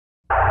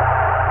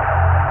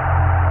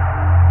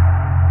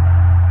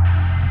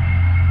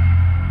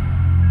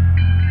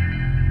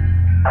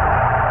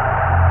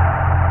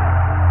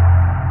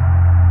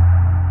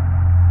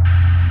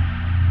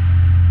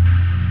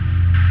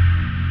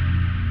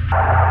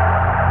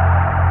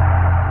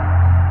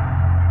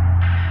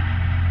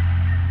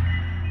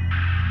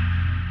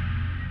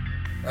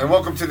and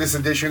welcome to this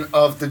edition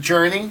of The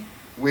Journey.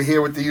 We're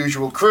here with the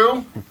usual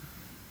crew.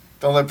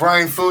 Don't let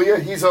Brian fool you.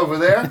 He's over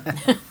there.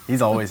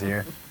 He's always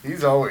here.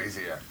 He's always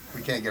here.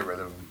 We can't get rid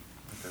of him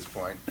at this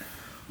point.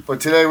 But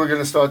today we're going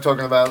to start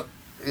talking about,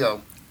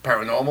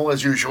 paranormal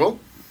as usual.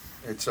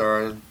 It's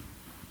our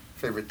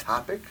favorite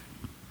topic.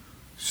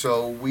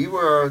 So we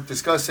were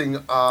discussing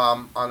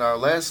on our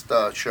last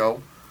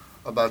show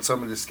about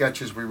some of the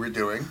sketches we were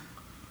doing.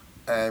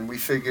 And we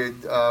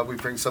figured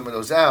we'd bring some of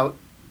those out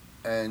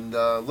and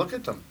look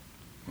at them.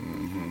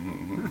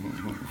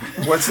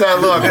 What's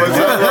that look? What's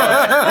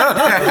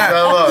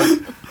that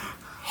look?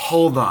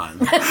 Hold on.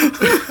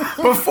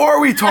 Before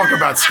we talk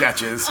about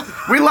sketches,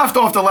 we left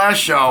off the last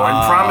show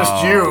and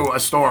promised you a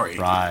story.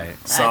 Right.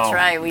 So, That's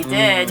right, we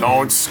did.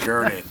 Don't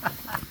skirt it.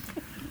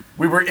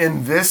 We were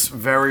in this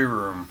very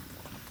room.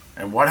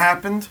 And what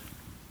happened?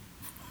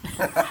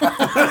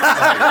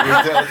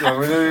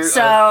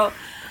 So,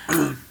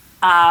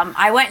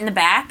 I went in the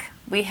back.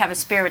 We have a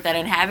spirit that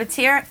inhabits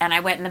here, and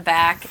I went in the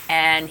back,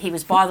 and he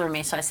was bothering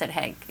me. So I said,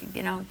 "Hey,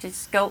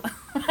 just go,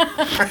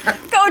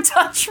 go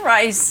touch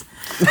Rice."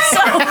 So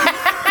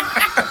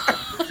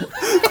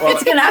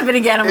it's gonna happen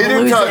again. I'm gonna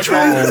lose it.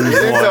 He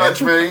didn't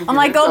touch me. I'm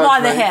like, go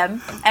bother him,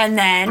 and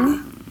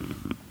then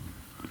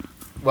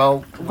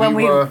when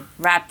we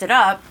wrapped it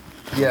up.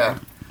 Yeah.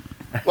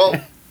 Well,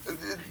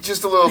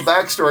 just a little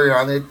backstory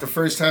on it. The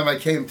first time I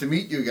came to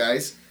meet you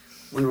guys,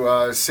 we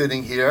were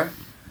sitting here.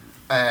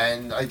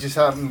 And I just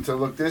happened to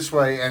look this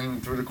way,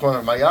 and through the corner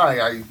of my eye,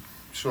 I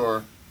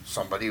saw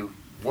somebody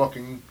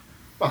walking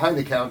behind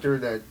the counter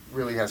that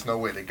really has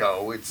nowhere to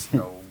go. It's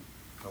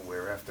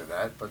nowhere after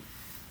that, but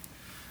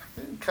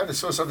I kind of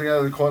saw something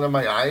out of the corner of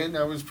my eye, and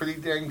I was pretty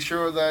dang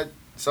sure that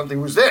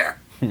something was there.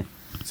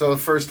 So the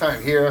first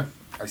time here,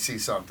 I see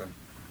something.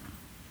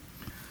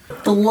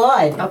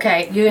 Blood.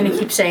 Okay, you're gonna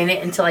keep saying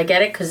it until I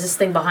get it, because this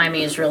thing behind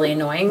me is really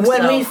annoying.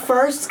 When we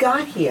first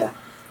got here,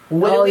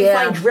 what did we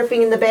find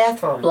dripping in the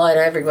bathroom? Blood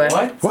everywhere.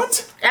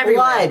 What?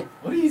 Everywhere. Blood.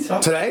 What are you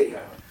talking Today?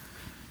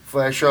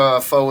 Flash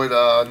forward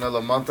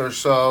another month or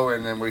so,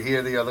 and then we're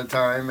here the other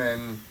time,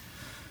 and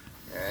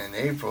in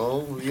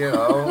April,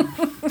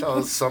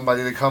 tell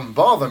somebody to come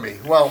bother me.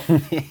 Well,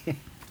 I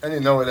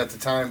didn't know it at the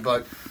time,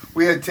 but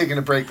we had taken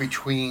a break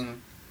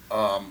between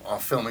our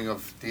filming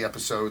of the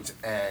episodes,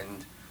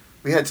 and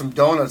we had some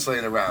donuts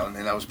laying around,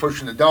 and I was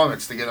pushing the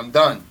donuts to get them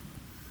done.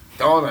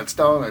 Donuts,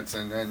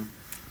 and then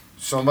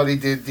somebody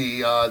did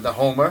the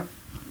Homer,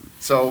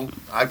 so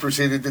I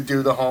proceeded to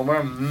do the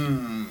Homer,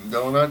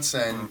 donuts,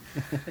 and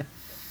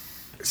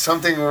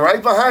something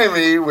right behind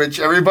me, which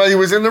everybody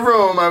was in the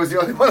room, I was the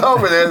only one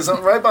over there,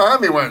 something right behind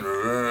me went,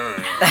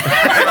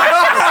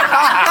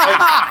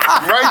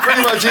 right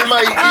pretty much in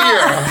my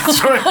ear.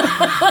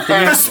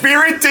 The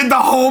spirit did the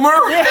Homer?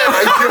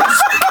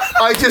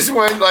 I just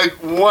went like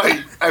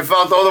white. I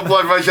felt all the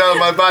blood rush out of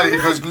my body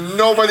because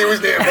nobody was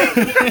near me.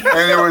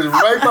 And it was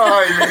right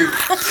behind me.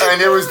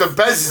 And it was the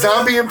best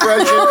zombie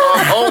impression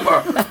of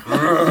Homer.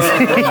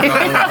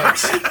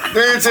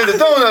 They didn't say the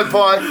donut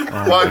part.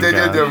 They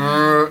did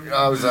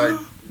I was like...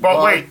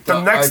 But wait,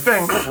 the next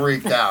thing...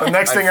 freaked out. The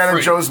next thing out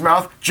of Joe's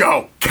mouth,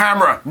 Joe,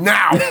 camera,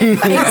 now!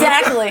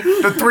 Exactly.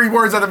 The 3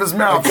 words out of his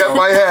mouth. I kept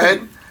my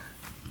head.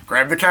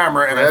 Grab the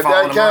camera and Grab I followed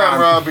that him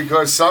camera around.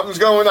 because something's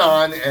going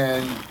on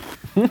and,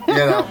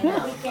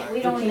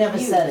 We don't never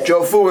said it.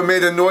 Joe Fu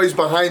made a noise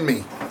behind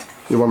me.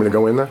 You want me to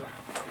go in there?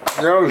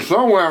 There's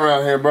somewhere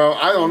around here, bro.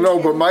 I don't know,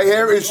 but my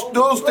hair is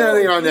still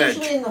standing on edge.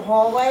 Usually in the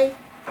hallway.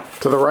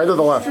 To the right or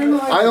the left?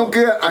 I don't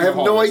care. I have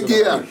no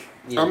idea.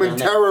 I'm in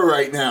terror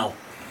right now.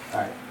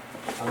 Alright.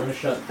 I'm gonna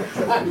shut.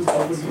 Yeah,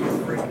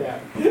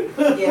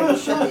 we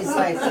shut these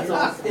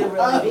lights. They're really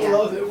bad.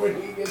 it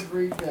when he gets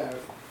freaked out.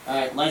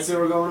 Alright, lights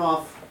are going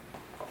off.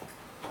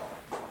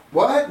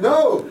 What?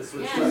 No!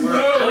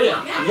 Oh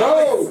yeah. No!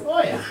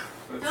 Oh yeah.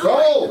 No!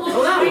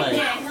 Oh, that way.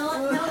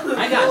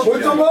 I got you.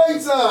 Put the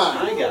lights on!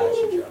 I got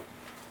you, Joe.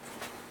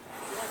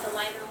 The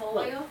light in the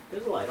hallway?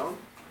 There's a light on.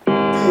 Dude,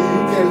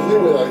 you can't hear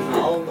what I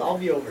hear. I'll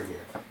be over here.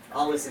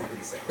 I'll listen to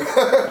the sound.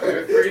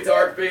 There are 3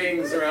 dark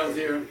beings around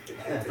here.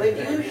 But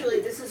usually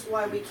this is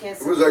why we can't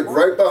It was like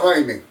right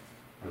behind me.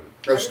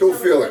 I still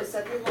feel it.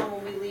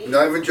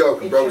 Not even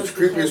joking, bro. It's the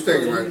creepiest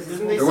thing, man.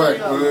 It went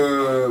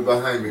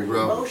behind me,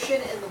 bro.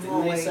 Motion in the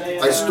hallway.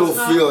 I still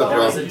feel it,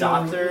 There's a bro.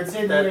 doctor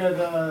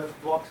that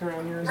walks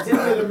around here.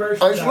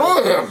 I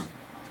saw him.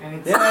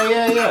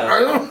 Yeah. I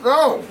don't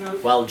know.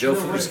 Well, Joe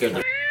Fu scared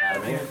the out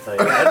of me, I'll tell you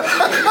that.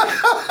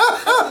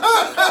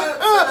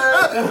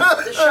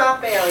 The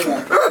shop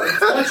area.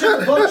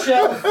 The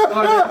bookshelf,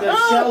 or the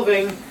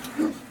shelving.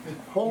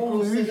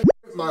 Holy shit.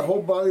 My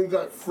whole body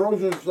got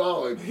frozen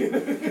solid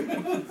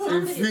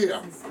in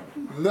fear.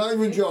 Not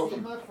even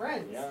joking. My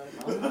friends. Yeah,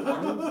 I'm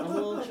a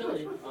little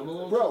chilly. I'm a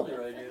little Bro. chilly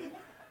right here.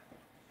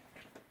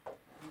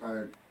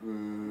 Alright,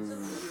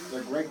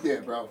 like right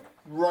there, bro.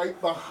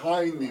 Right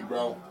behind me,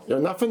 bro. You're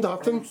nothing.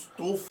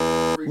 Still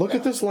Look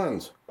at this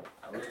lens.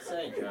 I would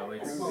say, Joe,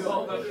 it's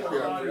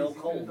real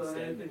cold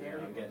standing here.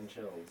 I'm getting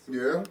chills.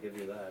 Yeah? I'll give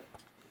you that.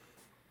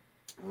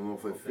 I don't know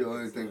if I feel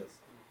anything.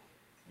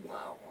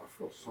 Wow, I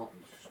feel something.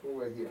 Just go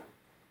right here.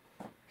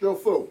 Joe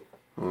Fu.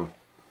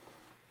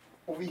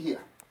 Over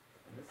here.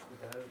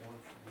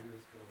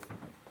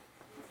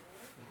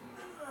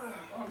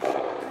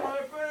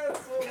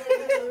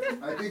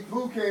 I think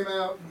Pooh came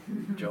out.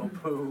 Joe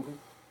Poo.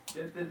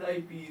 Get the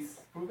diapers.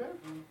 Pooh there?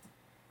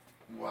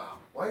 Wow.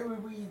 Why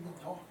would we even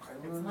talk? I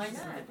don't Why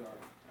understand. not?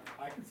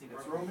 I can see It's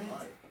that's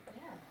romantic.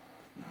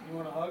 You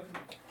want a hug?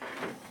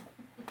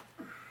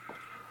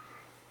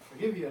 I'll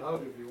give you a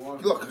hug if you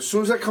want. Look, as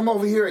soon as I come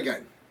over here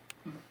again,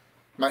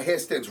 my hair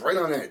stands right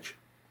on edge.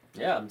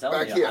 Yeah, I'm telling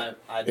Back you. here.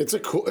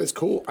 It's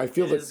cool. I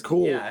feel it the is-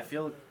 cool. Yeah, I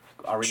feel.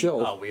 Are we,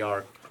 chill. Oh, we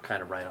are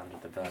kind of right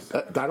underneath the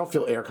vent. I don't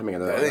feel air coming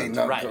out of That that. ain't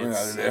nothing Right, coming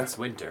out of there. it's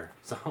winter,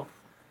 so.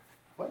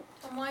 Then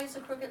why is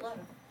the crooked letter?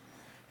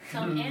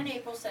 Tell me, Ann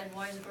April said,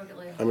 why is the crooked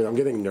letter? I mean, I'm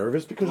getting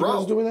nervous because you Bro.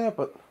 guys doing that,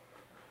 but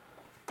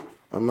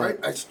I'm not.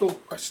 I still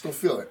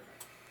feel it.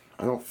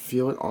 I don't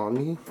feel it on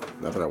me.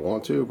 Not that I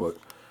want to, but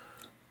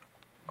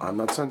I'm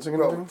not sensing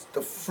Bro, anything.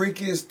 the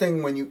freakiest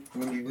thing when you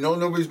know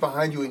nobody's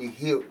behind you and you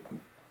hear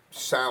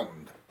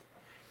sound,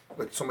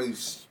 like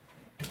somebody's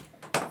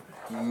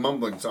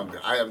mumbling something.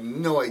 I have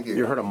no idea.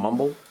 You heard a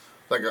mumble?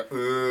 Like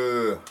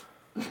a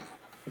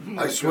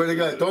I swear to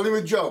God, don't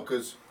even joke,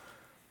 cause,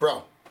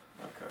 bro,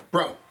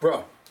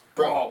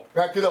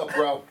 back it up,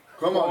 bro.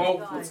 Come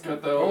on, Let's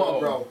get the. come on,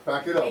 bro,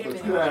 back it up. Wait a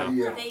Let's minute. get out of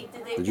here.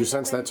 Did you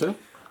sense that too?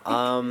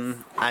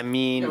 I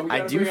mean, Yeah, we I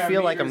gotta do bring our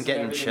feel like I'm meters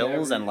getting and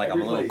chills and like I'm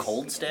a little every place.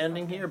 cold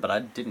standing here, but I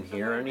didn't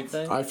hear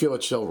anything. I feel a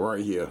chill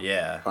right here.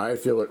 Yeah. I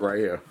feel it right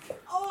here.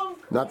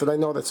 Not that I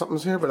know that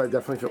something's here, but I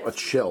definitely feel a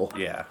chill.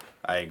 Yeah,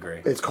 I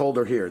agree. It's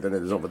colder here than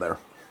it is over there.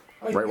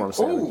 Right where I'm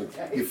standing.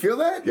 Oh, you feel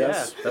that?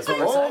 Yes. Yeah, that's what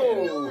we're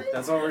saying.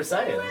 That's what we're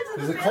saying.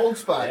 There's a cold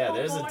spot. Yeah,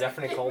 there's a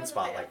definite cold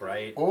spot, like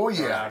right Oh,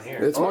 yeah. around here.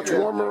 It's much yeah.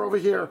 warmer over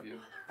here.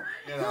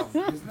 You know,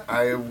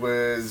 I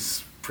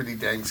was pretty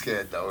dang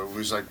scared though. It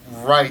was like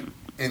right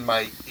in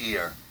my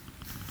ear,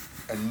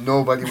 and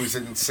nobody was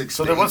in 6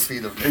 So to there 8 was.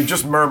 feet of You me.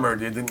 just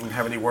murmured. You didn't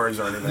have any words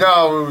or anything.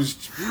 No, it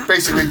was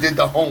basically did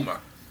the Homer.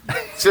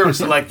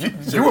 Seriously, Like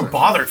you were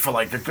bothered for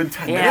like a good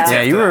 10 Yeah. minutes.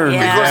 Yeah, you were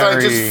Yeah. because I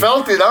just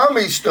felt it on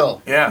me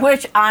still. Yeah.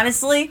 Which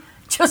honestly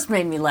just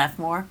made me laugh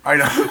more. I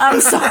know.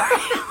 I'm sorry.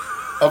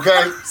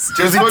 Okay,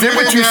 just he putting did it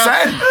what in you there.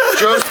 said.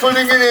 Just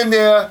putting it in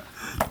there.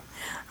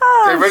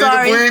 Oh, Get I'm ready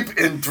sorry. to bleep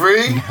in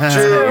 3, 2,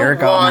 Here it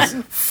comes.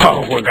 1.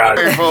 Oh my God.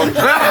 April.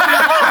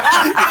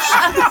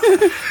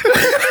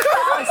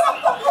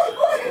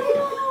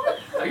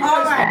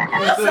 All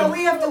right, so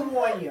we have to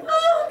warn you.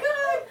 Oh,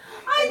 God.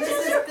 And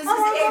this is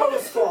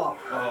April's fault.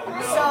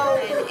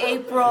 So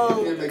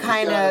April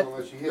kind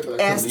of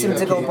asked him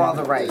to go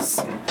bother Rice.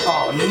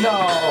 Oh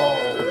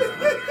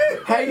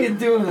no! How you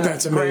doing that,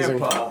 That's amazing.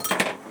 Grandpa?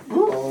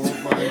 Oh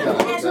my God,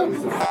 that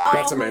was the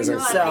That's amazing.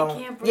 God, I So,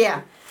 can't breathe.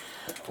 yeah.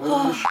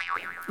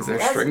 Is there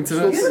string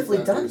to Beautifully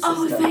done.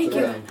 Oh, sister. thank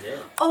you.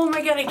 Oh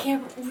my God, I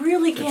can't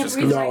breathe.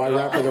 No, I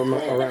wrap it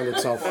around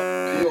itself.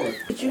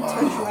 Could you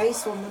touch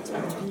Rice one more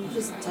time? Can you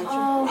just touch him?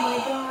 Oh my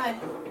God.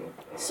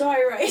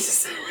 Sorry,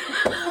 Rice.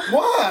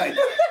 What?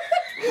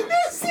 He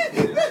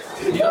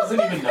doesn't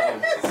even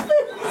know.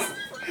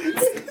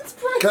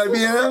 Can I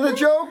be another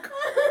joke?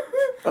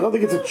 I don't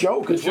think it's a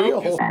joke. It's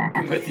real.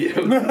 With you.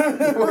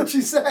 What'd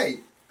she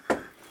say?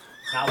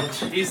 How much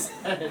he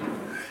said.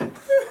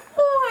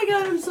 Oh my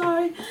God, I'm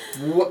sorry.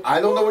 What? I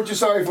don't know what you're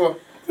sorry for.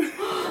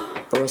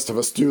 The rest of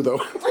us do, though.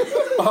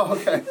 Oh,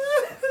 okay.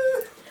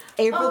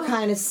 April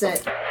kind of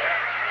said.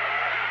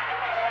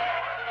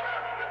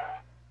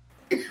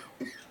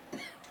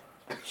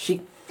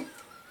 She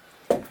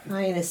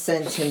kind of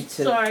sent him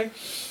to Sorry.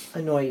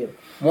 annoy you.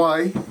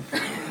 Why?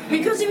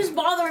 Because he was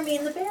bothering me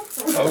in the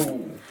bathroom.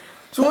 Oh.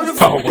 So what the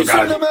fuck you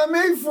send them at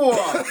me for?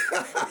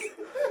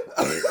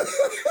 Do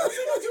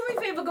me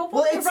a favor, go put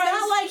Well, the it's rice.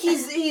 not like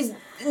he's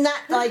not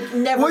like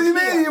never. What do you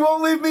here. mean? You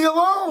won't leave me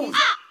alone?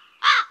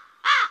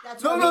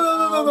 That's No, what no, we- no,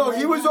 no, no, no.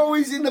 He was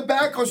always in the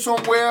back or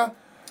somewhere.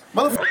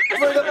 Motherfucker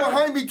right up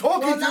behind me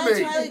talking Well, to not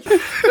me. entirely-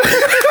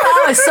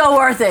 Oh, it's so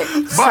worth it.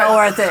 So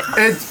worth it.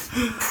 It's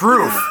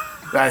proof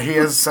that he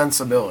has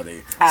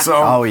sensibility. So,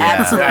 Oh yeah.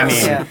 Absolutely. I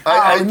mean, Yeah.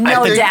 Oh,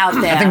 no think- doubt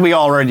there. I think we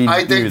already.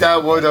 I knew think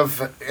that would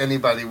have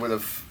anybody would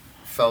have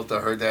felt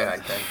or heard that. I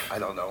think I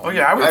don't know. oh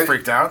yeah, I was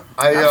freaked out.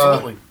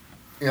 Absolutely.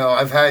 You know,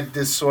 I've had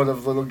this sort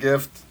of little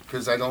gift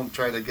because I don't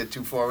try to get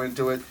too far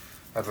into it.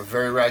 I have a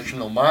very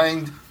rational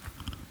mind,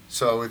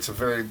 so it's a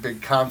very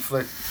big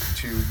conflict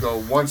to go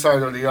one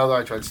side or the other.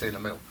 I try to stay in the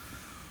middle.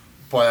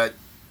 But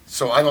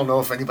so I don't know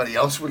if anybody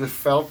else would have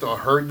felt or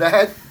heard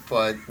that,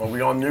 but Well,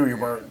 we all knew you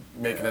weren't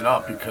making it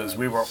up because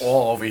we were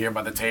all over here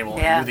by the table,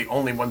 Yeah. and you're the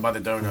only one by the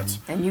donuts.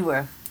 And you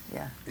were,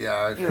 yeah.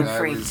 yeah, You were I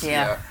freaked, was,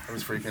 yeah. I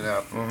was freaking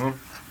out. Mm-hmm.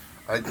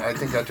 I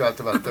think I dropped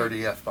about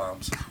 30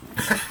 F-bombs.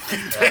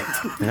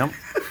 Yep.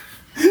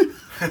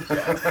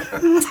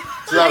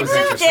 So that was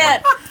interesting.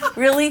 Dad,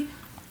 really?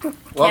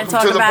 Welcome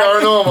talk to the about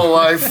it. paranormal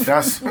life.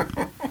 Yes,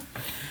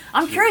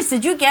 I'm curious,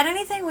 did you get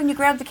anything when you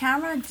grabbed the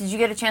camera? Did you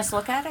get a chance to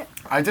look at it?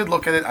 I did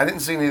look at it. I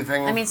didn't see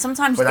anything. I mean,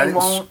 sometimes but I they didn't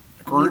won't.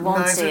 You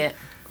won't scrutinize see it.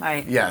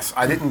 Right. Yes,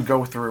 I didn't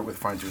go through it with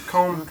fine-tooth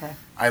comb. Okay.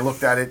 I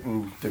looked at it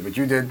and did what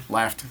you did,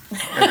 laughed.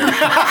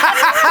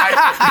 I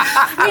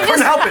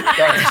couldn't help it.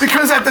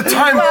 Because at the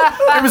time,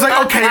 it was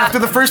like, okay, after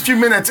the first few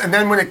minutes, and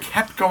then when it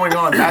kept going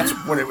on, that's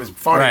when it was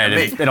funny Right. to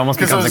me. It almost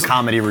 'Cause becomes a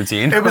comedy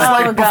routine. It was Oh,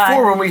 like God.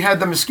 before when we had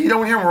the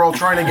mosquito in here, we're all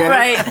trying to get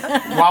Right. it.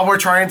 While we're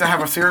trying to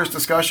have a serious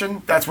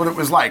discussion, that's what it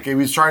was like. He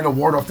was trying to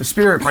ward off the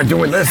spirit by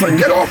doing this, like,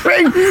 get off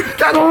me!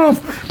 Get off!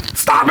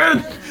 Stop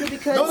it!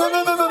 No. You're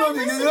not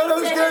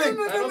understanding.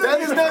 That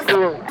is not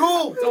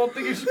cool. Don't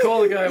think you should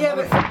call the guy a Yeah,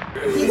 but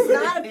he's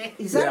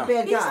not a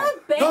bad guy.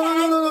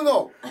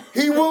 No.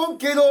 He won't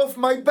get off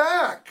my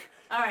back.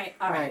 All right.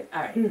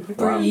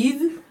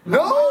 Breathe.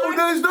 No,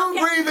 there's no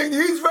breathing.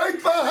 He's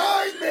right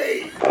behind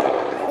me.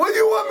 What do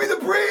you want me to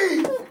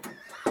breathe?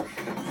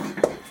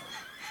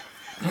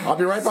 I'll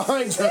be right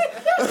behind you.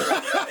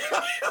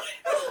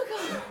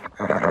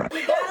 You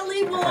gotta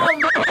leave him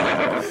alone.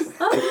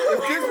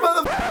 This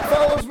motherfucker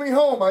follows me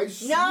home. I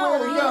swear No,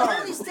 to he God.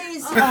 only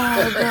stays.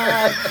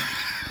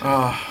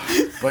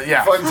 But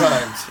yeah. Fun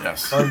times.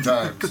 Yes. Fun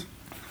times.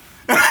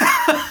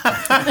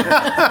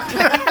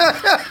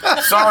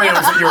 Sorry it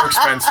was at your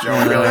expense, Joe,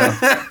 really. I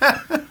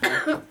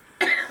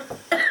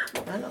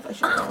don't know if I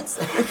should announce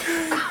that.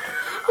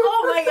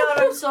 Oh my God,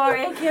 I'm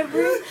sorry. I can't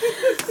breathe.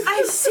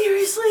 I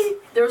seriously.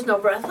 There was no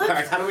breath left.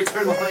 Alright, how do we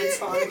turn the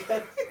lights on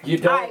again? You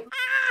All don't. right.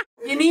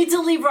 You need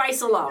to leave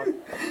Rice alone.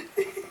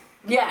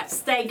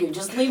 Yes, thank you.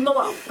 Just leave him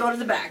alone. Go to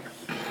the back.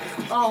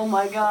 Oh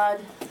my God.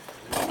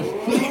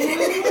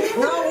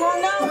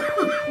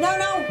 No,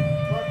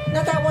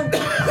 not that one.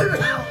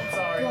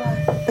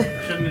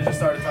 Shouldn't have just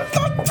started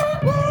touching.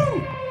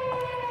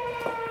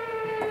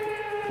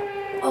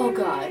 Oh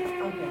God.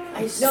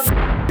 Okay.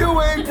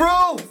 You,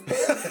 April.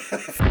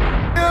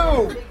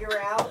 You. Figure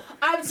out.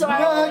 I'm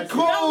sorry. Not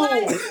cool.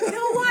 You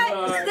know what?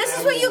 This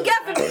is what you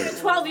get for being a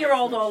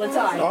 12-year-old all the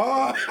time.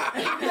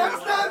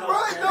 That's not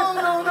right. No. Oh,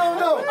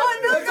 no.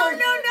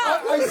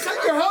 I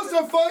set your house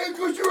on fire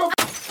because you're a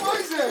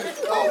poison.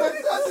 No,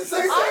 that's not the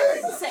same I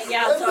thing. didn't say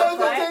yeah, That's so not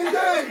the same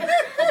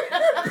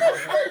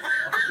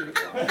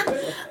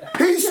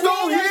thing. He's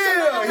still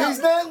here. He's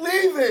not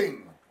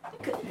leaving.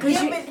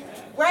 Yeah, but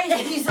right,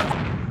 he's.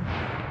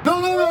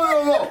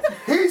 No.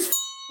 He's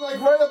like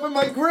right up in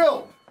my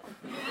grill.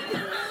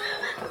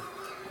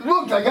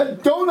 Look, I got a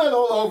donut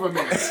all over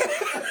me.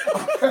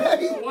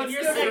 Okay? What's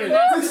the saying?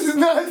 This is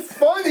not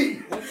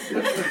funny.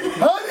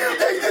 How do you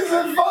think this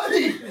is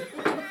funny?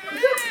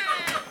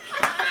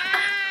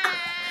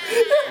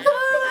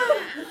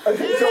 I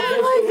think so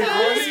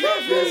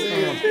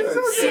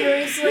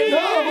Seriously?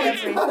 No,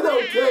 it's not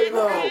okay,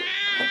 no.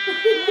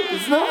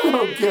 It's not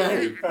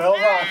okay. Hold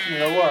on,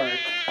 don't worry.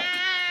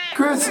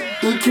 Chris,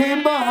 he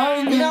came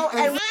behind me You know, and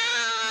and I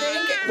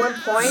think at one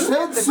point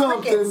said the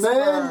something, crickets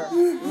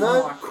man. were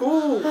Not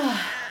cool.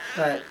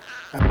 But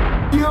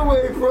You,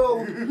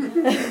 April.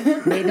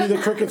 Maybe the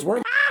crickets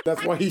weren't.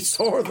 That's why he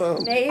saw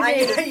them.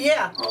 Maybe.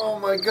 yeah, Oh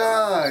my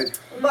God.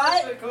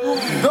 but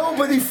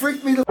Nobody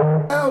freaked me the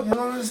out. You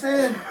don't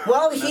understand?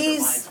 well, he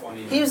was an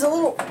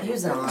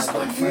odd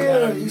one.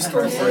 Yeah, he's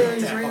still here.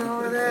 He's right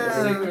over there.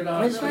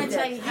 I just want to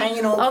tell you.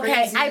 Hanging all Okay,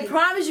 crazy. I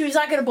promise you he's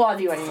not going to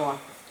bother you anymore.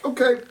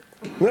 Okay.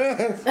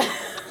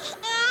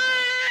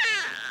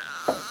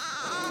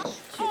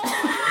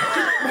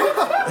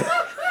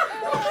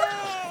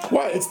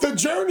 What? It's the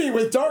journey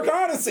with Dark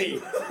Odyssey.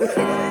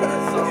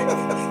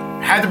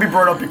 Had to be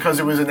brought up because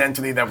it was an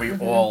entity that we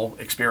all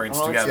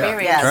experienced together.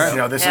 Experience. Yes. You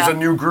know, this is a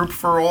new group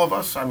for all of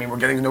us. I mean, we're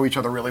getting to know each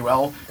other really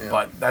well,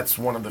 but that's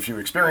one of the few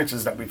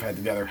experiences that we've had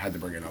together. Had to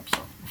bring it up. So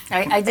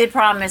I did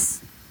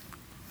promise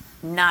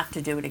not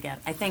to do it again.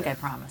 I think I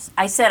promised.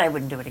 I said I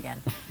wouldn't do it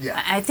again.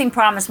 Yeah. I think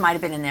promise might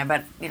have been in there,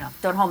 but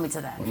don't hold me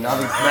to that.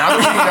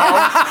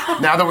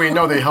 now that we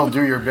know they held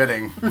do your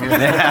bidding.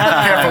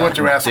 Careful what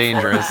you ask.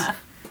 Dangerous.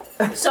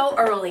 So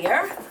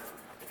earlier,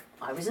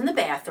 I was in the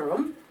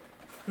bathroom,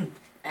 and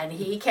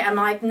I'm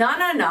like,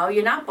 no,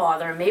 you're not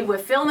bothering me. We're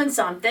filming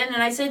something,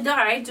 and I said, all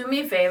right, do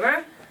me a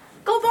favor,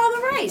 go bother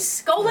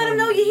Rice. Go let him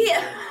know you're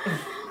here.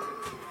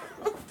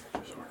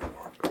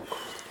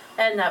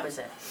 And that was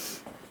it.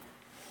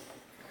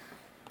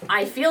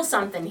 I feel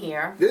something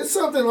here. There's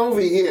something over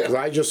here.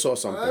 I just saw I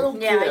something. Yeah, don't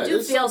care. I do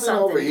There's feel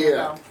something over something here.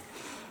 though.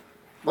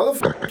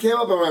 Motherfucker came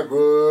up and went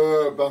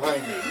 "Bruh,"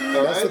 behind me.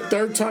 All That's the right?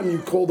 third time you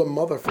called a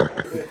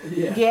motherfucker.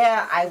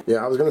 Yeah,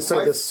 Yeah, I was gonna say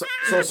My this.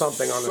 Saw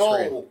something on the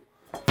screen. soul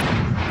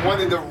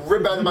wanted to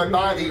rip out of my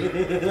body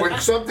when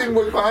something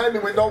was behind me.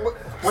 When I'm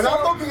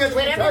looking at the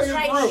Whatever's entire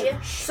right group. here,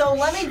 so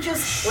let me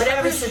just.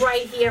 whatever's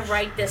right here,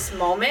 right this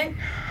moment.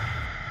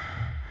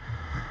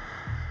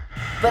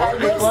 But I It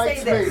will say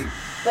likes this. me.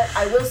 But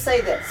I will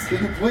say this.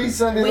 Can you please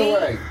send it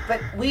away?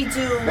 But we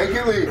do. Make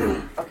it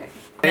legal. Okay.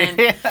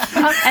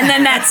 And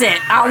then that's it.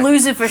 I'll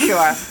lose it for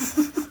sure.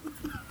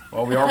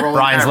 Well, we are rolling.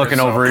 Brian's cameras, looking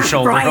so- over his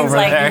shoulder Brian's over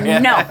like, there. Yeah.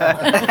 no,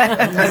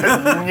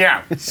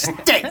 Yeah.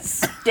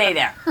 stay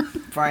there.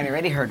 Brian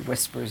already heard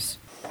whispers.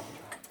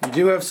 You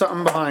do have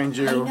something behind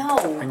you. I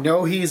know.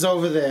 know he's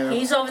over there.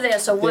 He's over there.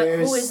 So who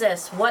There's- is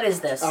this? What is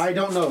this? I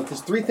don't know.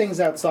 There's three things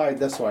outside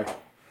this way.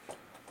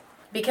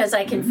 because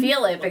I can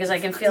feel it, because I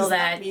can feel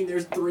that. I mean,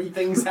 there's 3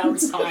 things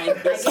outside.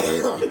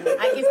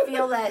 I can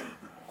feel that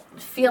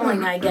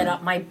feeling I get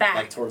up my back,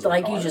 Like towards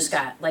like the you cars. just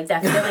got, like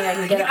that feeling I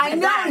can get up my I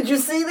know. back. Did you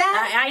see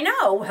that? I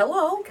know.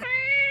 Hello.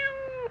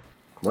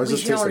 Why does We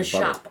this should go taste to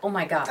like butter? shop. Oh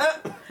my god.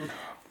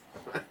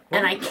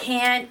 And I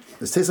can't.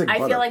 This tastes like I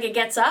butter. feel like it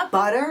gets up,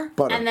 Butter?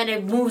 Butter. and then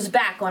it moves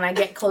back when I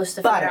get close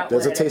to figure Butter. out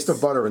There's what a taste it is.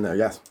 of butter in there,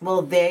 yes.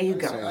 Well, there you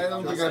go. I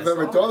don't think I've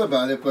ever thought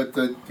about it, but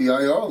the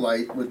IR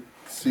light would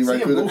see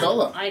right through the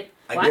color. I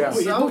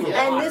guess. what?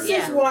 And this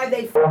Yeah. is why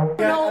they.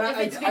 No, if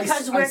it's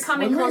because we're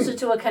coming closer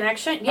to a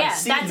connection, yeah,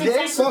 seen that's this,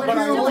 exactly what but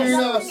I it's only doing.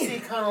 know- See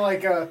kind of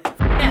like a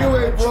Yeah.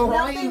 Anyway, bro,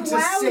 trying to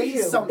wow say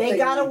you. something. They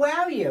gotta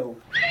wow you.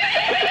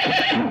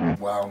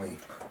 wow me.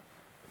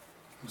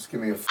 Just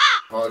give me a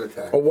heart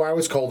attack. Oh, wow,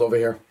 it's cold over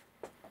here.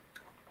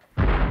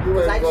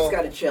 Anyway, I bro, just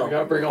gotta chill.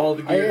 Gotta bring all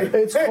the gear.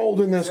 It's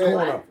cold in this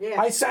corner. Yeah.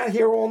 I sat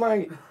here all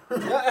night.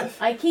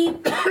 I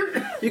keep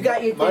You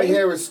got your my thing?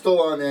 hair is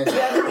still on end. You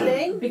got your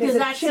thing? because There's a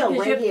that's chill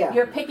because right here.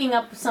 you're picking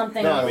up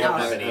something No, We yeah, don't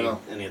else. have I know.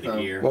 any of the No.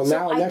 gear. Well,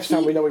 now, I next time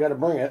we keep- know we got to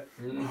bring it.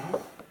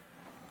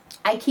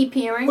 I keep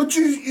hearing. But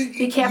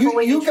Be careful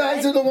when you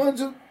guys tread. are the ones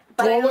who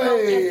But I go don't know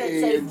if away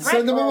it's a and threat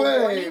send them or a away.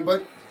 warning.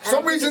 But I some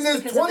think reason it's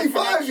there's because of the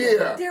 25 connection.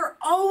 here. They're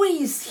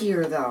always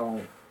here,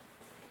 though.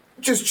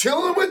 Just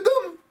chilling with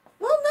them?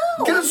 Well,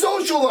 no. Get a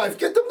social life.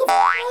 Get them the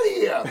out of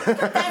here.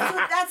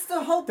 That's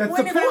the whole That's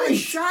point the of our point.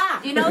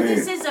 shop. You know,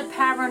 this is a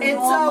paranormal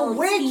It's a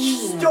witch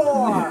team.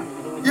 store.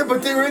 Yeah,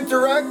 but they're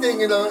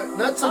interacting in a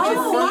not such a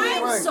Oh, friendly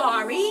I'm way.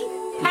 sorry.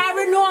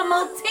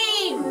 Paranormal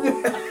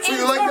team. So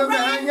you like them to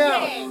hang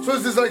out. So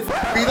is this like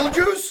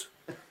Beetlejuice?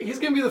 He's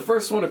gonna be the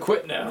first one to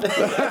quit now.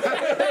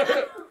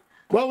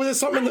 Well, there's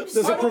something. There's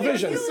a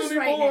provision. Confused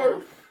right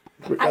now.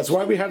 That's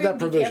why we have that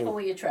Be careful provision.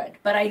 where you tread,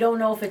 but I don't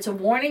know if it's a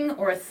warning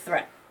or a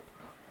threat.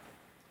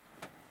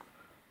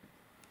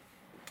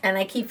 And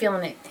I keep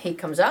feeling it. He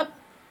comes up,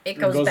 it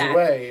goes, goes back,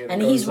 away, it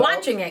and he's goes up,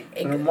 watching it.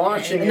 and I'm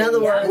watching In other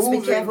Yeah. words, be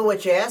Moving. careful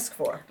what you ask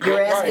for.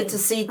 You're asking to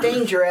see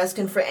things. You're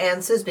asking for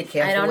answers. Be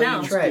careful don't where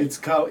know. you tread. It's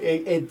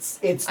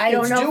I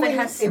don't it's know if it doing,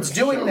 has it's to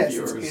doing show this.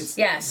 viewers. It's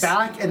Yes.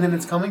 back and then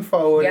it's coming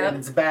forward Yep. and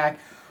it's back.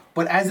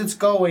 But as it's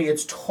going,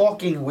 it's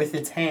talking with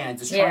its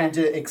hands. It's Yeah. trying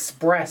to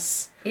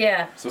express.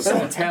 Yeah. So it's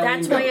an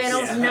Italian That's why I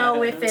ghost. don't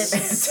know if it's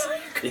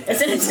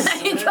it's an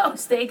Italian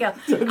ghost. There you go.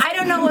 I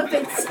don't know if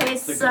it's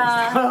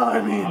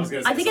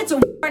I think it's a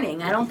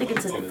warning. I don't think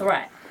it's a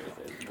threat.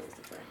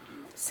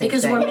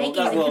 Because we're making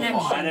That's a the little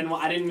far. connection.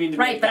 I didn't mean to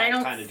Right, make but that I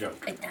don't. kind of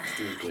joke.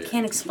 I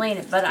can't explain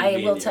it, but I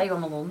will tell you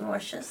I'm a little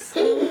nauseous.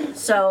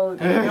 So you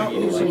don't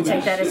usually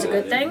take that as a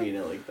good thing.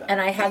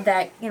 And I had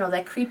that,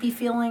 that creepy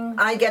feeling.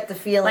 I get the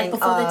feeling Like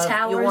before the of,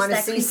 towers, you want to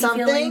that see creepy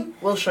something? feeling?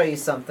 We'll show you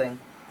something.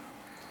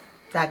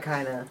 That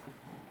kind of.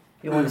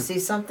 You want to see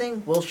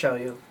something? We'll show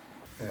you.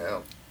 Yeah.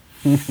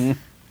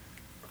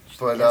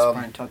 But Yes,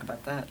 Brian, talk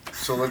about that.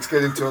 so let's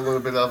get into a little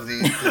bit of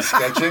the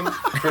sketching.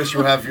 Chris,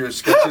 you have your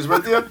sketches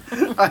with you?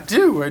 I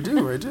do.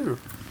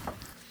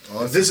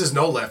 Well, this is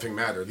no laughing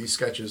matter. These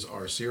sketches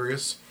are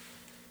serious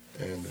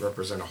and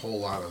represent a whole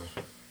lot of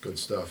good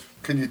stuff.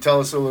 Can you tell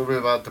us a little bit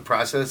about the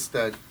process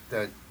that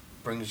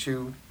brings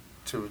you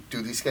to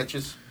do these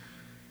sketches?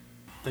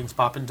 Things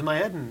pop into my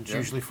head, and it's Yeah.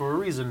 usually for a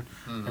reason.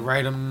 I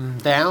write them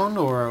down,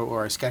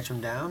 or I sketch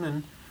them down,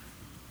 and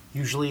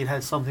usually it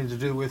has something to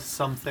do with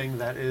something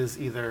that is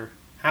either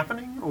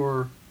happening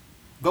or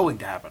going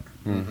to happen.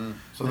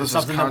 So this is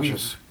Something that we-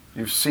 conscious.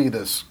 You see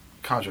this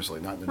consciously,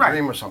 not in a Right.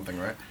 dream or something,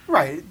 right?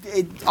 Right.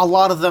 A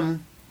lot of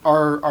them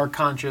are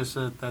conscious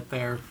that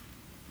they're.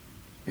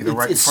 Either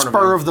right in It's front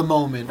spur of of the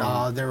moment.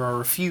 There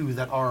are a few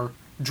that are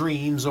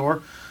dreams,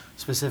 or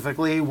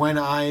specifically when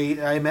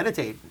I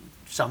meditate.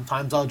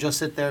 Sometimes I'll just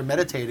sit there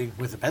meditating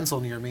with a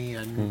pencil near me,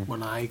 and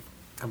when I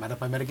come out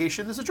of my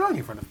medication, there's a drawing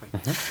in front of me.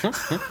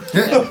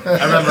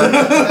 I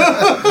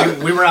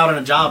remember we were out on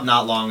a job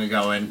not long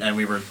ago, and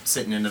we were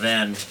sitting in the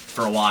van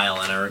for a while,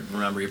 and I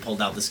remember he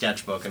pulled out the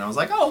sketchbook, and I was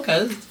like, oh,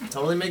 okay, this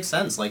totally makes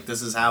sense. Like,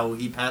 this is how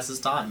he passes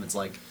time. It's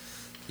like,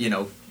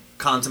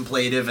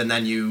 contemplative, and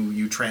then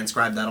you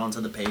transcribe that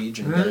onto the page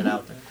and get it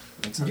out there.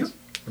 Makes sense.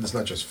 But it's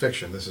not just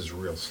fiction. This is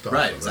real stuff.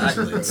 Right,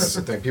 exactly. That's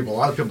the thing. A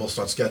lot of people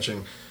start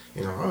sketching,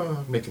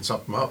 making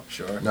something up.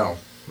 Sure. No.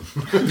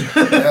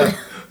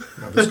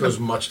 No, this goes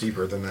much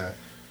deeper than that.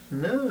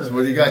 No. So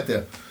what do you got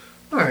there?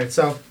 All right.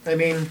 So I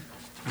mean,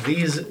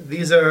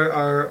 these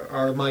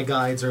are my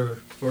guides or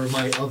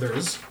my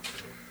others.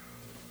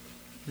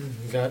 You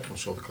got. We'll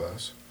show the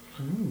class.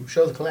 Ooh,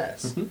 show the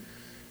class.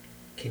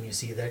 Can you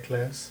see that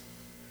class?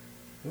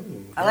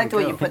 Ooh, I like the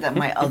way you put that,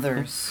 my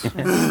others.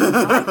 I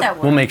like that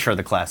We'll one. make sure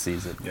the class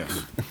sees it.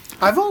 Yes.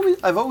 I've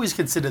always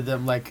considered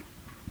them like,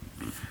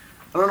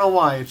 I don't know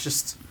why, it's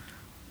just,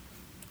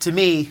 to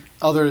me,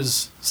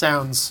 others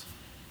sounds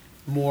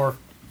more,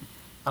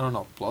 I don't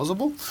know,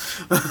 plausible.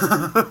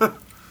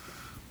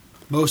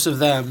 Most of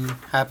them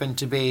happen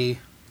to be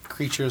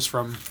creatures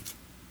from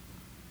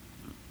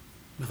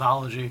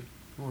mythology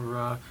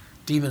or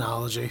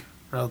demonology,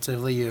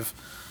 relatively. You've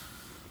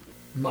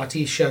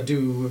Mati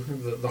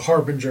Shadu, the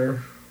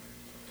Harbinger,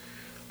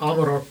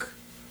 Amarok,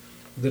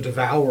 the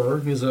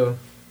Devourer is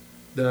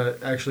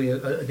actually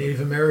a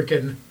Native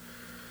American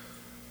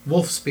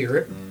wolf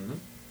spirit.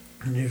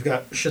 And you've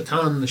got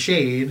Shaitan the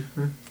Shade.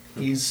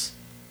 He's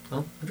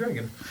a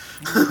dragon.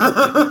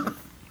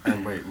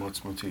 And wait,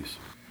 what's Matisse?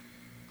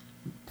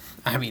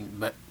 I mean,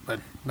 but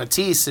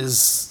Matisse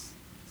is.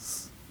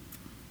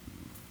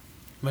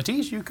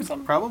 Matisse, you could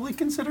probably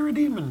consider a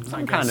demon.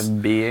 Some kind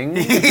of being,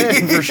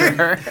 for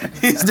sure.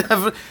 He's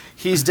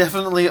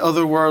definitely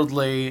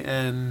otherworldly,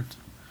 and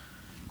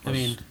I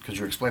mean, because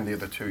you explained the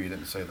other two, you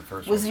didn't say the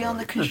first one. Was he on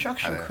the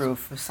construction crew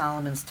for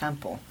Solomon's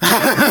Temple? never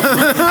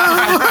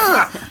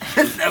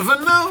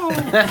know.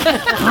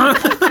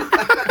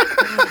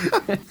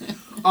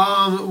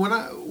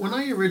 When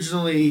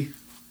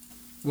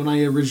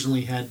I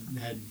originally had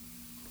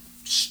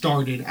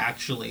started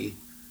actually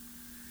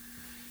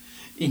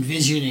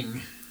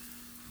envisioning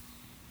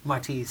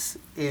Matisse,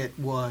 it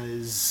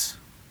was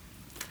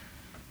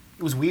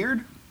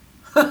weird.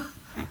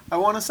 I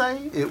want to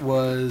say it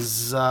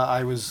was.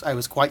 I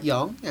was quite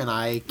young, and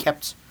I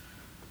kept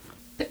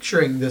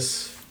picturing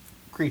this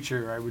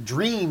creature. I would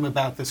dream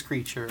about this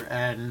creature,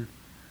 and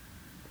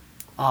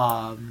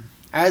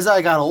as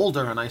I got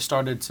older and I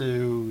started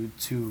to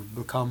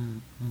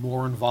become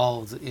more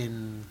involved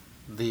in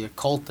the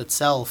occult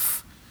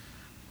itself,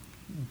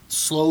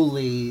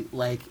 slowly,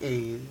 like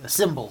a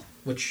symbol,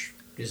 which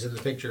is in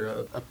the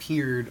picture,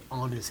 appeared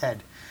on his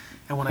head.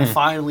 And when I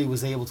finally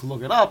was able to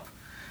look it up,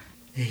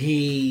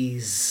 he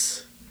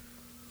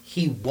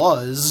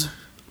was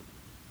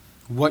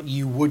what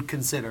you would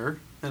consider,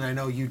 and I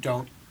know you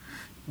don't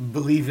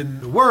believe in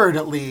the word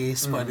at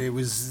least, but he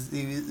was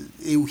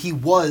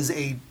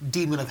a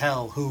demon of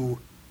hell who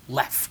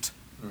left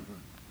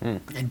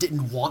and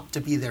didn't want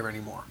to be there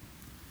anymore.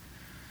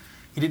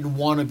 He didn't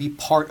want to be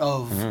part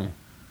of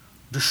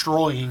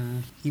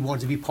destroying. He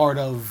wanted to be part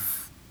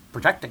of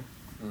protecting.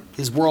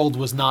 His world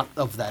was not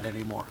of that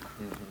anymore.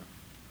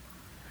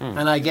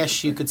 And I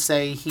guess you could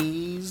say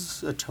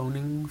he's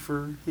atoning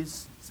for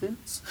his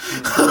sins.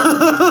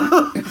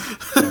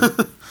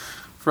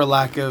 For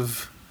lack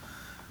of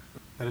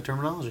better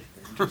terminology.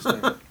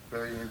 Interesting.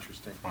 Very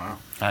interesting. Wow.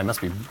 It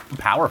must be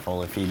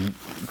powerful if he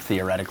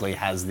theoretically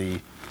has the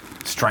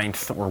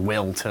strength or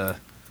will to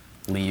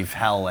leave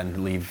hell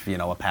and leave,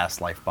 a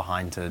past life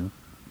behind to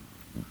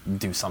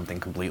do something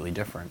completely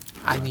different.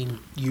 I mean,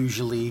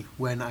 usually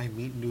when I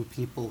meet new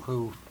people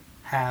who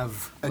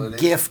have a Well,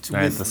 gift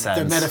Right, with the the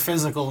sense.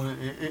 metaphysical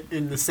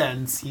in the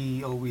sense,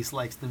 he always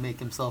likes to make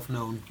himself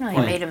known. He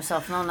made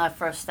himself known that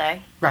first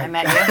day I Right.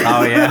 met you.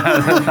 Oh,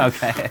 yeah.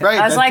 Okay. Right.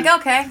 I was that- like,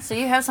 okay, so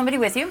you have somebody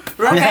with you.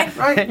 Okay.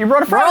 right. You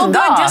brought a We're all friend.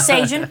 good, ah. just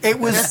Asian. It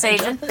was Just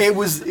Asian. It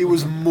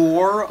was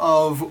more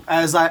of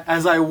as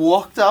I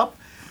walked up,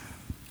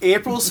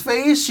 April's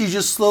face. She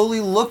just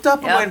slowly looked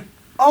up Yep. and went,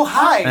 "Oh,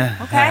 hi."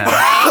 Okay.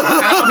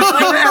 I was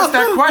going to ask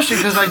that question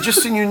because I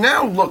just seen you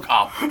now look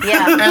up.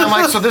 Yeah. And I'm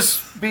like, so this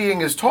being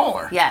is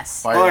taller.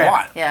 Yes. By Oh, a yeah.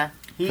 lot. Yeah.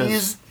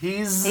 He's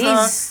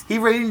he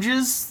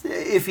ranges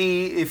if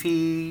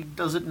he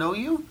doesn't know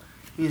you.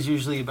 He's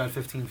usually about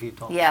 15 feet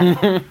tall.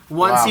 Yeah.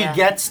 Once Wow. he Yeah.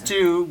 gets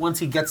to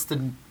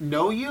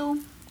know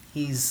you,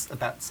 he's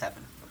about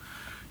 7.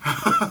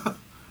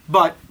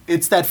 But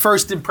it's that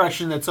first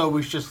impression that's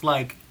always just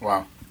like,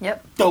 Wow.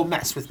 Yep. don't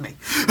mess with me.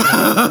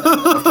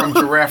 From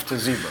giraffe to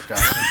zebra. Got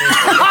it.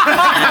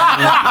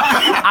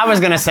 I was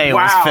going to say it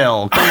was Wow.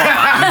 Phil. Come on.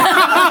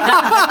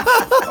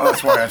 Oh,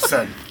 that's why I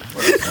said.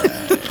 What I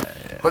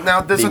said. But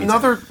now there's Maybe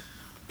another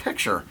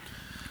picture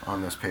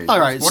on this page. All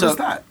right, What so- is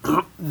that?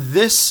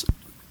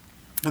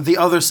 The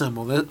other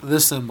symbol,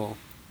 this symbol,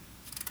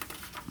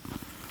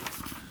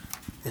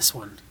 this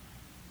one.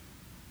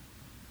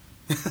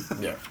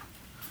 Yeah.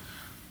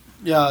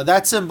 Yeah,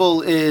 that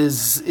symbol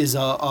is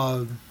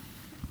a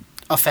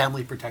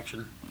family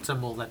protection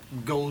symbol that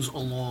goes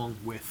along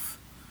with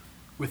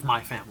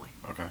my family.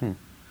 Okay.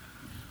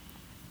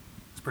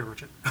 That's pretty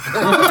much it.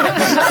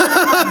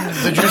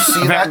 Did you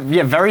see that?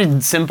 Yeah,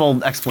 very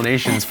simple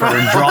explanations for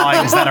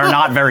drawings that are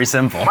not very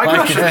simple. My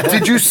question,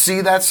 did you see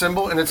that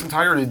symbol in its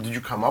entirety? Did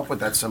you come up with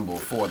that symbol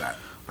for that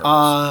purpose?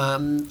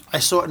 I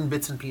saw it in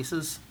bits and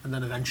pieces, and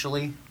then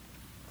eventually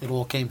it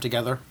all came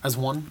together as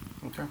one.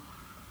 Okay.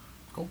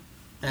 Cool.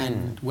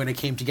 And when it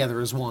came together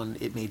as one,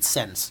 it made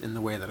sense in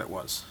the way that it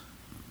was.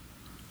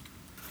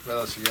 What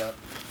else you got?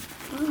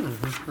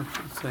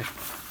 Let's see.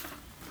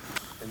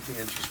 Anything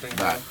interesting?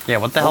 That. Yeah,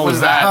 what the hell was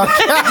that?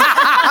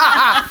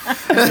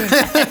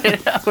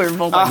 We were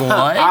both like,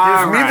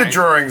 what? Give me the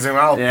drawings and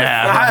I'll pick.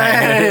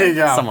 Yeah. There you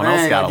go. Someone else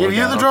There you got to go. Give look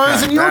you at the it. drawings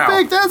Okay, and you'll now,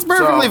 pick. That's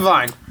perfectly so-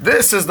 fine.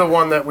 This is the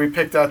one that we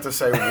picked out to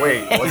say,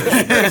 wait, what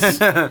is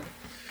this?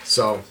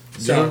 So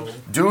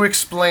do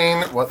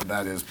explain what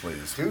that is,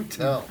 please. Do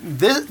tell.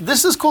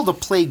 This is called a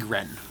plague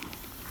wren.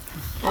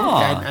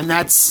 And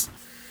that's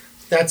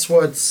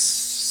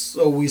what's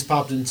always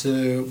popped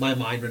into my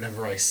mind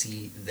whenever I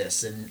see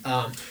this. And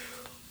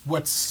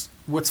what's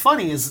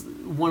funny is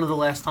one of the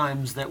last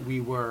times that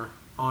we were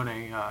on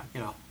a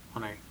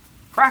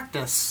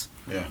practice.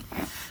 Yeah.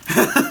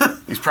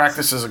 These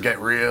practices will get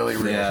really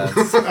real. Yeah.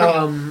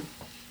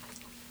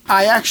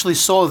 I actually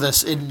saw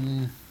this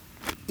in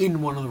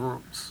one of the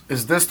rooms.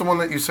 Is this the one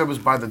that you said was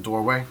by the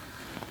doorway?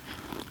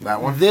 That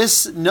one?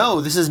 This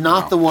is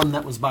not the one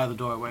that was by the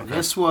doorway. Okay.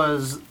 This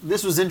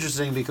was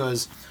interesting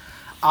because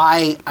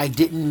I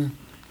didn't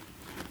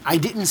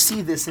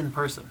see this in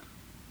person.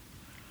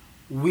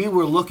 We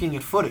were looking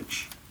at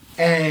footage,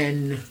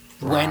 and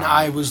when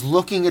I was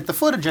looking at the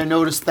footage, I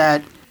noticed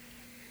that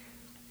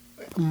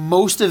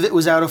most of it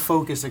was out of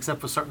focus except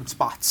for certain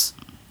spots.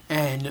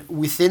 And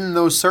within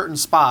those certain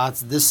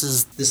spots, this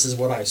is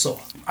what I saw.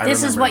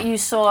 This is what you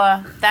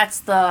saw. That's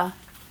the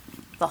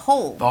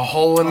hole. The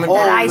hole in the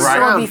that I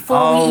saw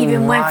before we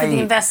even went for the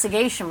right.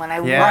 investigation. When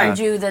I warned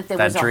you that there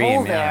was a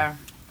hole there.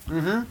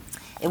 Mm-hmm.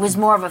 It was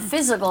more of a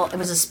physical. It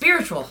was a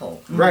spiritual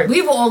hole. Right.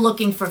 We were all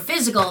looking for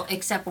physical,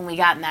 except when we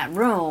got in that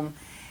room,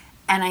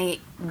 and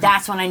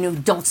that's when I knew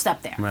don't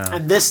step there. Yeah.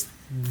 And this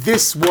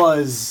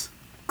was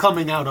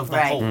coming out of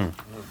that hole.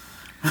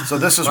 So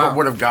this is what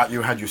would have got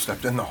you had you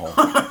stepped in the hole.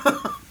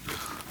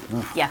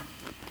 Yeah.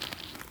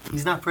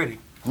 He's not pretty.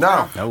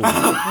 No. No.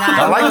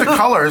 I like the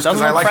colors because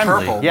Doesn't I look like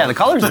friendly. purple. Yeah, the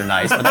colors are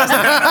nice, but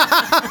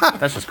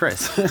that's just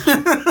Chris.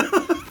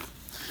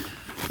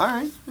 All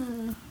right.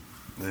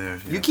 Yeah.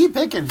 You keep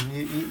picking.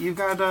 You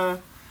got.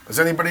 Does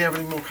anybody have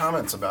any more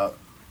comments about?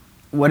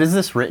 What is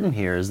this written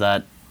here? Is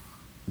that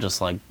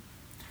just like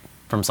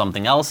from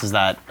something else? Is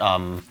that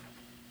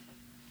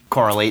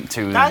correlate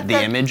to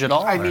the image at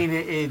all? I mean,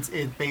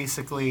 it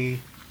basically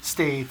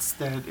states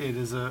that it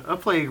is a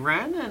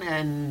playground,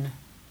 and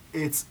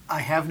it's I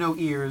have no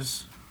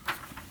ears.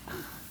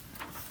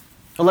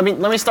 Well,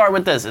 let me start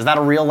with this. Is that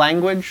a real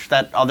language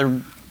that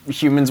other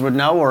humans would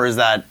know, or is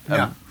that?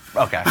 No.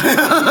 Okay.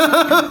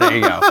 There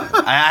you go.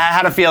 I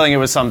had a feeling it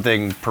was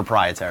something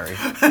proprietary.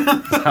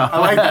 I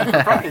like that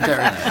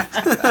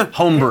proprietary.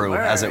 Homebrew,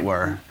 as it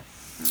were.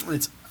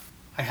 It's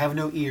I have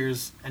no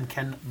ears and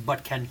can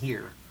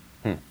hear.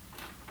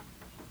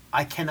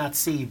 I cannot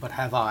see but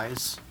have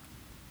eyes.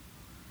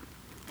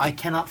 I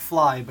cannot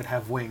fly but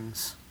have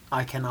wings.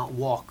 I cannot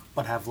walk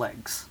but have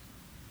legs.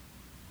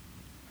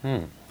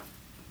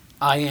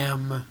 I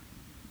am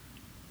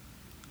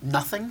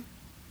nothing.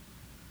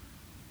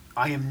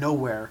 I am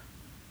nowhere.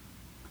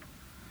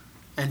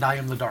 And I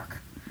am the dark.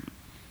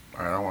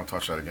 All right, I don't want to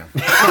touch that again.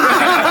 You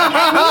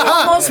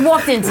almost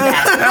walked into that.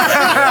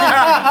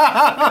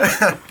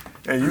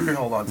 Yeah, you can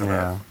hold on to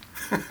Yeah.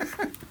 that.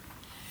 I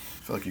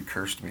feel like you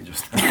cursed me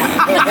just.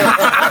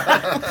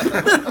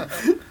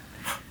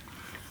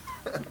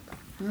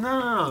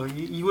 No.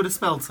 You would have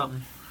smelled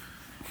something.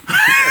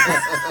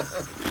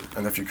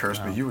 And if you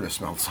cursed me, you would have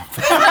smelled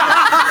something.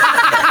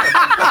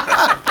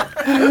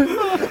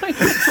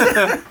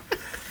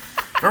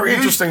 Very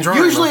interesting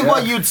drawing. Usually though.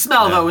 what you'd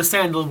smell, though, is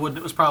sandalwood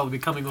that was probably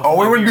coming off. Oh,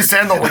 my it wouldn't be beard.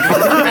 sandalwood.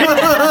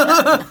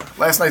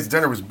 Last night's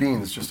dinner was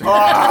beans. Just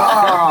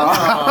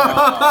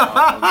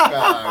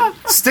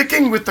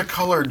sticking with the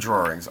color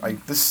drawings.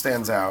 This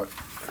stands out.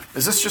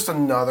 Is this just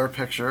another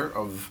picture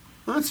of?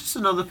 Well, it's just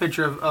another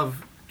picture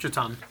of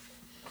Chatan.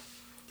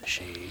 The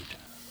shade.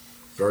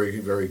 Very,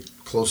 very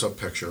close-up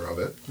picture of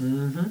it.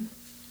 Mm-hmm.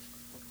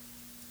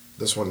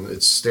 This one,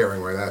 it's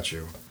staring right at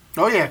you.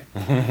 Oh, yeah.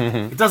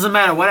 It doesn't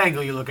matter what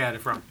angle you look at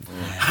it from.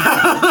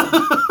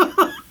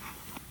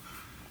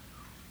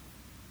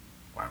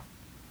 Wow.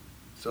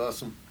 It's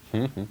awesome.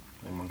 Anyone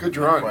Good have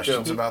drawing,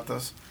 Questions too. about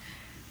this?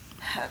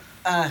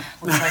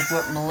 Looks like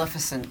what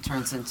Maleficent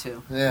turns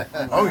into. Yeah.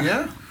 Oh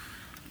yeah.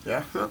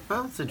 Yeah. Well,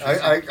 that's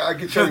interesting. I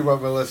can tell you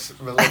what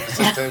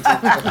Maleficent turns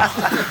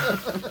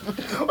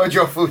into. Or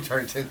Joe Fu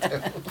turns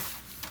into.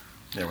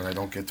 Yeah. When I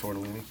don't get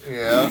tortellini.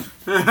 Yeah.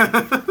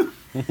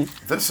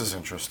 This is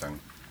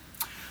interesting.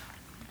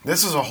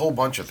 This is a whole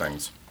bunch of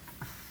things.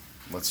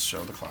 Let's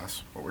show the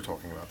class what we're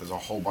talking about. There's a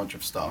whole bunch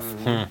of stuff.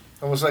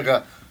 Almost like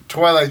a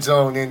Twilight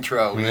Zone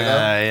intro, you know?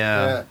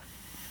 Yeah.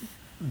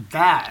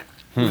 That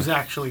was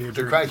actually a The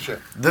dream. Christ ship.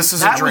 This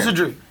is That a dream. was a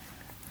dream.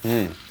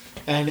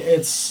 And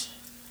it's...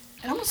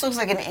 It almost looks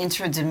like an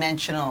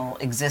interdimensional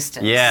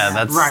existence. Yeah,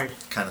 that's Right.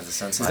 Kind of the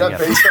sense. Is I that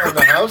get. based on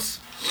the house?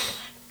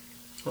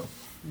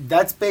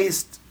 That's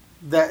based...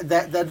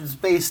 That is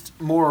based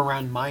more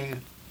around my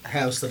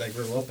house that I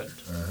grew up in.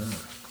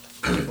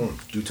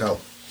 Do tell.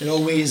 It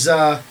always,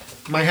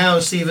 my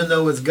house, even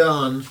though it's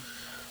gone,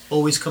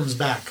 always comes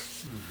back.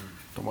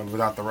 The one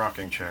without the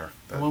rocking chair.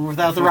 The one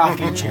without the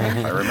rocking chair.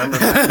 I remember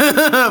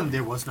that.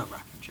 There was no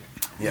rocking chair.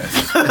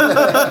 Yes.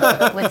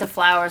 With the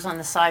flowers on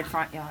the side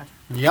front yard.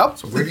 Yep.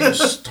 So where do you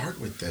start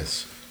with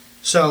this?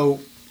 So,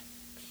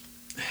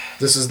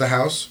 This is the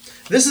house.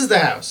 this is the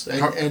house.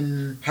 How-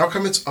 And How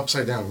come it's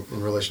upside down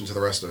in relation to the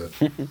rest of it?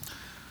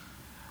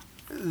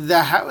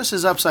 The house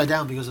is upside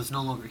down because it's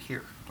no longer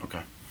here.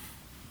 Okay.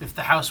 If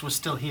the house was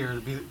still here, it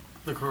would be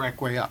the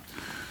correct way up.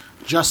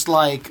 Just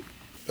like...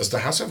 Does the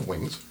house have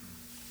wings?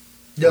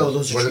 no,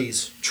 those What are it-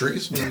 trees.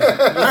 Trees? I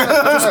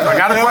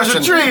got a There's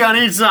question. a tree on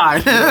each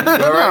side.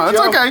 No, it's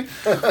okay.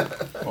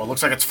 Well, it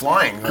looks like it's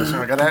flying. That's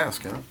what I got to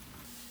ask. You know?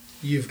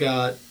 You've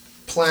got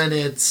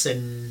planets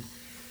and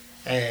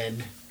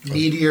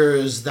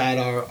meteors that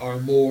are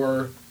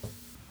more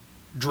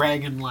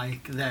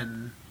Dragon-like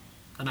than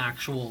an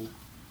actual.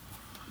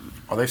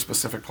 Are they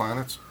specific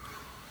planets?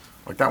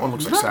 Like that one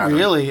looks like Not Saturn.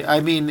 really. I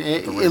mean,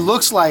 it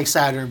looks like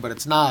Saturn, but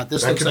it's not.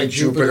 This That looks could be like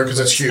Jupiter because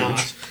but it's huge.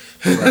 not.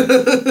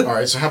 Right. All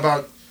right. So how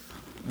about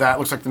that?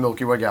 Looks like the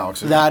Milky Way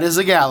galaxy. That is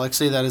a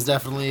galaxy. That is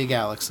definitely a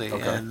galaxy.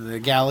 Okay. And the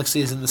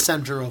galaxy is in the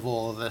center of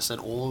all of this, and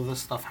all of this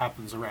stuff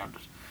happens around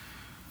it.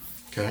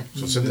 Okay,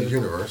 so it's in the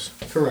universe.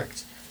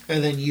 Correct.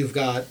 And then you've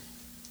got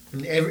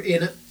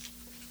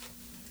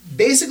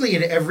basically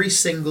in every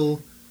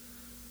single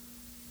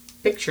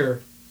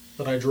picture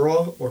that I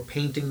draw or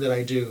painting that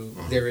I do,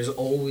 there is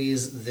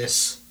always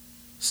this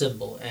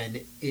symbol, and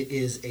it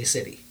is a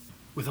city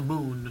with a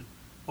moon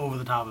over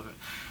the top of it.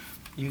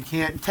 You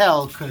can't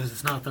tell because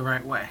it's not the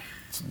right way.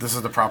 So this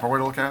is the proper way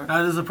to look at it.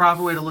 That is the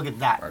proper way to look at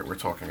that. All right, we're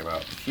talking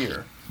about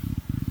here.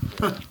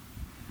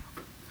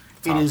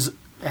 It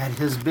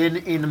has been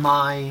in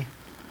my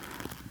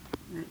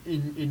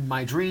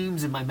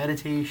dreams, in my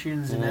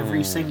meditations, in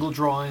every single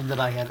drawing that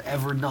I have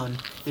ever done.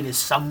 It is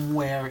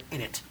somewhere in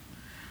it.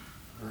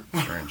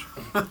 Strange.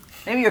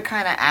 Maybe you're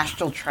kind of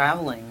astral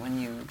traveling when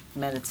you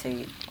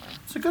meditate.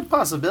 It's a good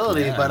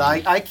possibility, Yeah, but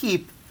I I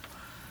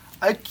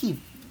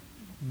keep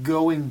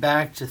going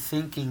back to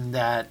thinking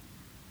that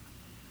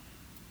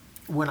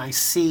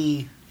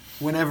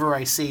whenever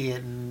I see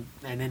it, and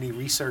any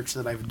research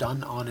that I've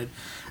done on it,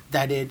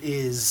 that it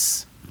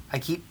is. I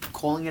keep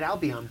calling it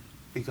Albion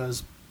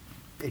because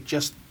it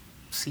just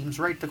seems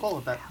right to call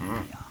it that.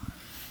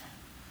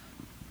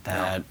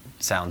 That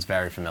sounds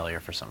very familiar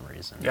for some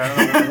reason. Yeah,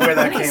 I don't know where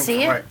that I can came see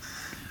from. it. Right.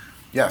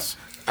 Yes.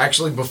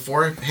 Actually,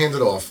 before I hand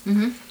it off,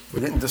 We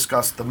didn't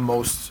discuss the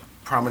most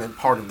prominent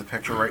part of the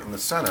picture right in the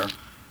center.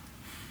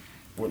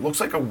 What looks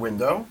like a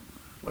window,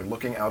 like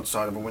looking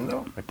outside of a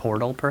window. A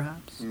portal,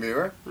 perhaps?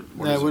 Mirror?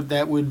 What is it?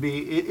 That would be.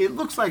 It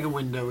looks like a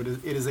window. It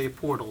is a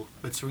portal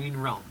between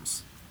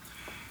realms.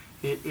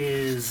 It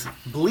is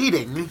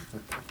bleeding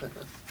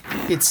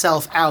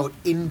itself out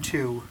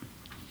into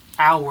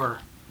our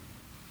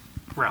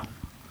realm.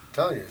 I'm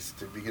telling you, it's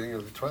the beginning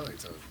of the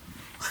Twilight Zone.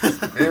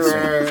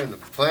 Mirror and the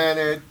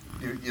planet.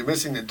 You're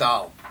missing the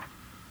doll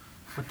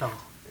What doll?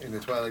 in the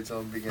Twilight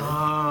Zone beginning.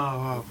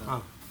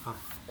 Oh.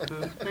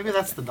 Maybe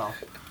that's the doll.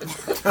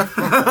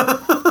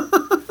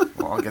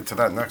 Well, I'll get to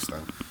that next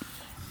then.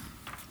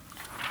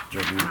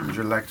 Joe, would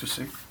you like to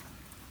see?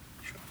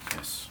 Sure.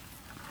 Yes.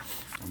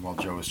 And while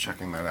Joe is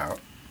checking that out,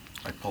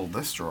 I pulled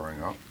this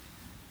drawing up.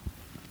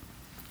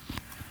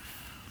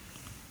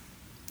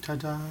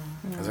 Ta-da!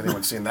 Has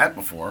anyone seen that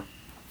before?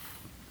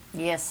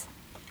 Yes.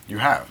 You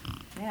have.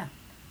 Yeah.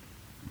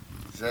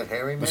 Is that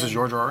Harry Man? This is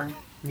your drawing?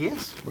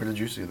 Yes. Where did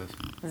you see this?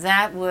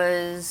 That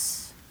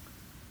was.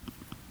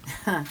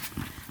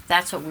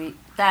 That's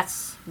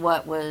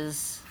what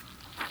was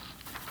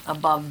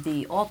above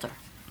the altar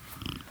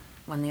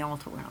when the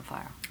altar went on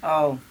fire.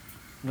 Oh,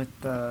 with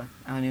our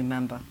new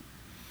member.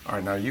 All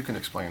right, now you can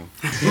explain.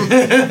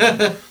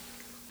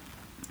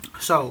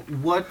 So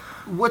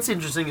what's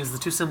interesting is the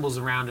two symbols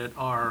around it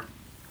are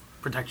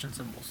protection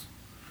symbols.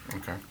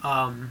 Okay.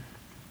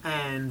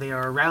 And they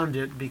are around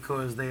it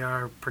because they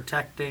are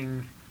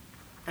protecting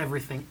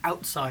everything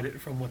outside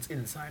it from what's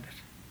inside it.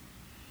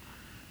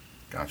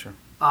 Gotcha.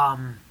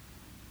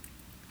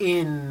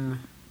 In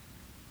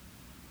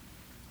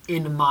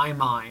my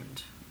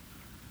mind,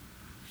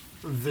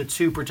 the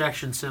two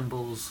protection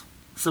symbols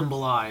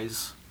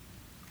symbolize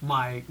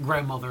my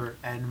grandmother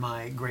and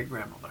my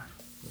great-grandmother.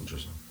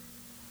 Interesting.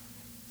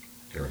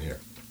 Here and here.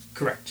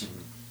 Correct.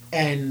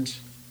 And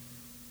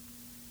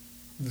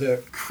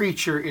the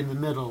creature in the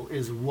middle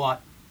is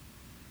what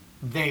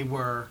they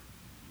were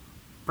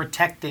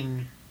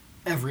protecting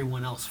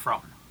everyone else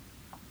from.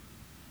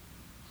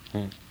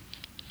 So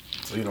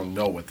you don't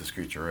know what this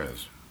creature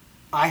is.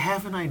 I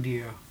have an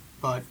idea,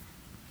 but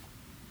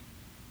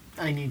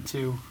I need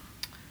to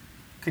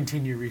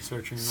continue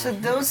researching that. So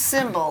those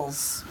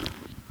symbols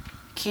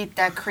keep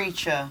that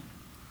creature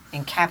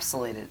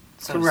encapsulated,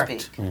 so Correct. to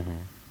speak.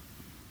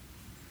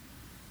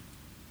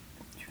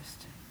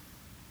 Interesting.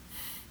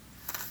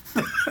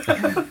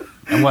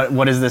 And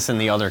what is this in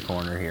the other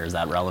corner here? Is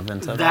that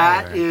relevant to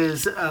That or-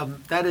 is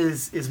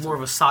more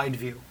of a side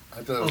view.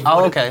 I thought it was, of Oh,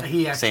 what okay.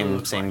 He actually Same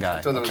looks same like. guy.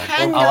 I thought it was a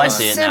Can Oh, I those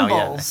see it now, yeah.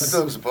 I symbols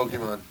thought it was a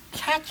Pokemon.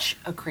 catch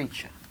a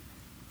creature?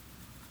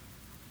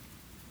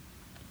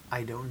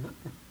 I don't know.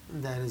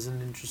 That is an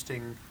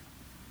interesting.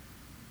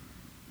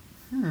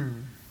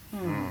 Things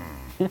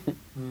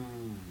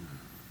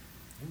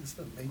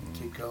that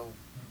make you go.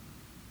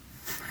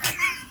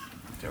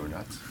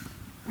 Donuts.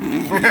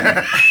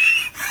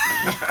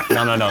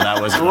 No,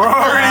 that was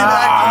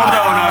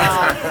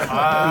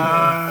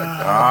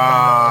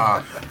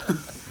Ah.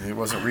 He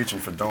wasn't reaching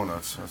for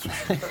donuts. That's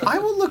for sure. I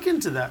will look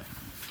into that.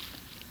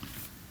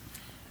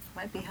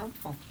 Might be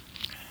helpful.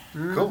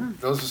 Cool.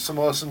 Those are some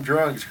awesome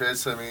drawings,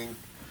 Chris. I mean,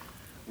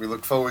 we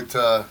look forward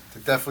to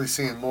definitely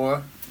seeing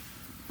more.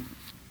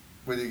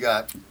 What do you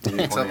got?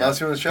 Something else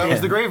you want to show?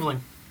 Here's the Graveling.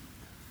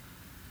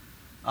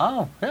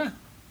 Oh, yeah.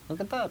 Look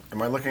at that.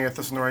 Am I looking at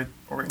this in the right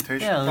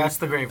orientation? Yeah, That's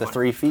the Graveling. the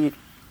 3 feet.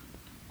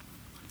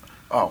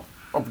 Oh,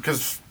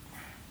 because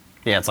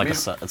Yeah, it's like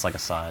it's like a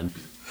side.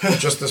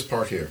 Just this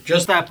part here.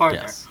 Just that part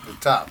Yes. The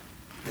top.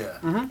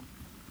 Yeah.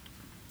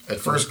 At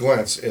first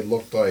glance, it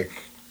looked like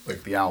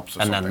the Alps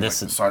or And then something,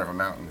 this like the is- side of a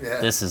mountain. Yeah.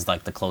 This is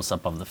like the close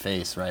up of the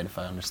face, right? If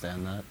I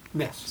understand that,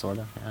 there. Yes. sort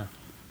of. Yeah.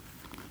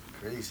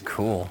 Crazy.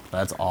 Cool.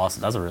 That's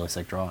awesome. That's a really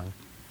sick drawing.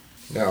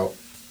 now.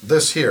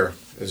 This here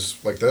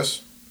is like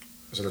this.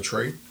 Is it a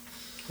tree,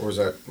 or is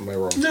that am I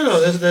wrong?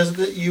 No,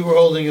 you were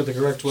holding it the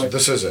correct way. So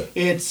this is it.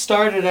 It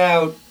started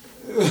out.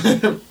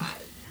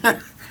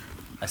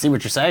 I see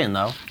what you're saying,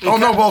 though. Oh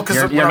no, well,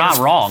 because You're not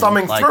wrong,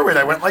 thumbing like- through it,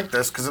 I went like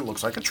this because it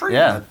looks like a tree.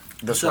 Yeah.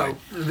 This way.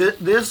 So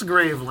this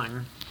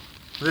graveling,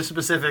 this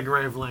specific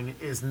graveling,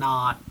 is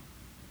not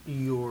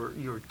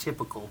your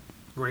typical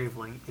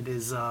graveling. It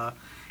is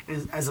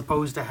as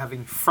opposed to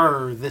having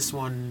fur. This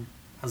one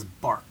has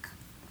bark.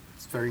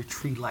 It's very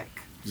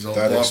tree-like. He's all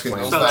That walking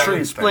explains all So back. that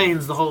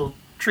explains the whole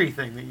tree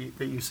thing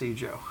that you see,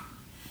 Joe.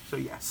 So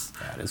yes,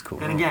 That is cool.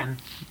 and again,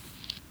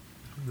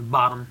 the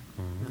bottom,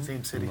 the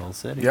same city. Little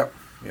city. Yep.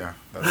 Yeah.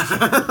 That's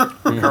a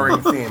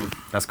recurring theme.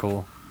 That's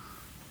cool.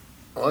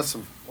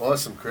 Awesome.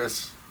 Awesome,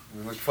 Chris.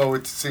 We look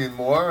forward to seeing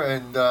more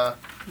and,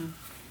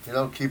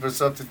 keep us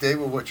up to date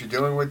with what you're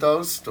doing with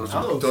those. Those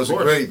Oh, of are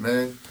course. great,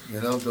 man.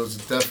 Those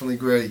are definitely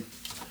great.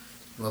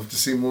 Love to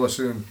see more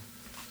soon.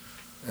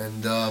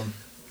 And,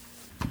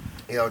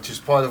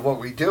 just part of what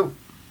we do.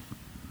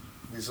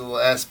 These little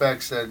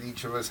aspects that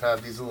each of us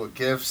have, these little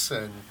gifts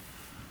and,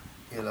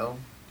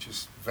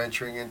 just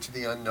venturing into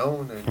the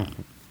unknown.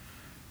 And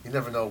you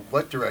never know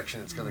what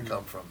direction it's going to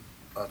come from.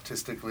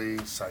 Artistically,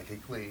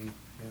 psychically,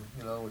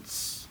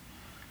 it's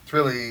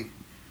really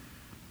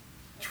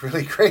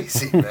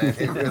crazy, man.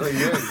 It really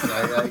is.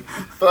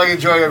 But I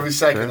enjoy every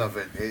second of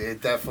it.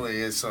 It definitely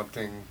is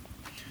something,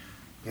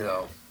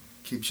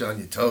 keeps you on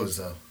your toes,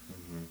 though.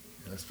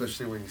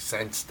 Especially when you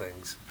sense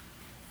things.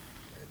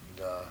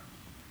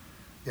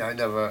 And I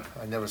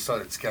never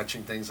started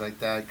sketching things like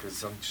that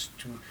because I'm just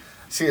too.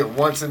 See it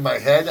once in my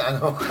head, I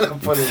don't want to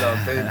put it on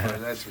paper.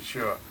 That's for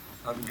sure.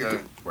 I'm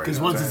good. Because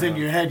once it's in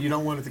your head, you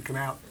don't want it to come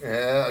out.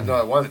 Yeah, no,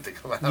 I want it to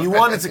come out. You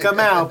want it to come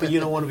out, but you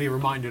don't want to be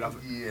reminded of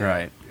it. Yeah,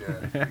 Right.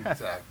 Yeah,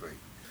 exactly.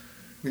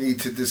 We need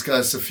to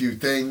discuss a few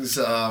things.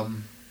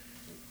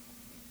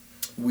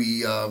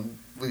 We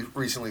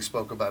recently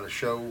spoke about a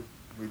show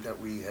that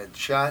we had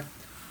shot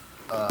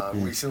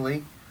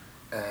recently,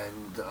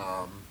 and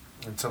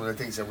some of the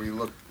things that we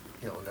looked,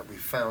 that we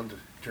found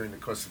during the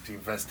course of the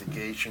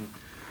investigation,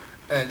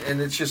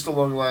 and it's just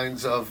along the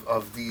lines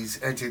of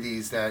these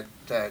entities that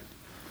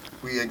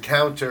we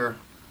encounter,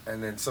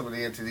 and then some of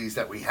the entities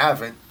that we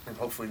haven't, and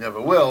hopefully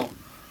never will.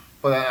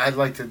 But I'd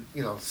like to,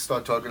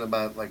 start talking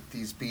about like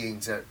these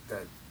beings that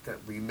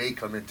we may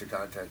come into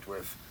contact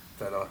with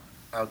that are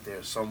out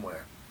there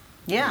somewhere.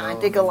 Yeah, I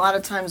think a lot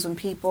of times when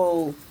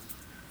people,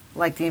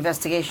 like the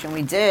investigation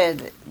we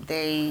did,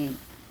 they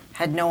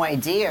had no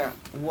idea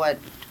what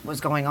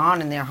was going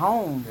on in their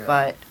home. Yeah.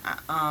 But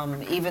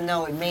even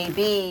though it may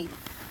be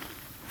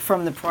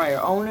from the prior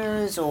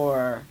owners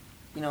or,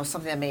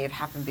 something that may have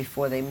happened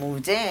before they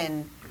moved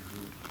in,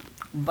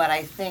 but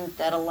I think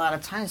that a lot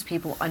of times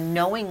people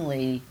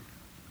unknowingly,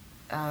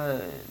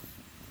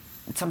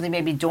 something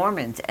may be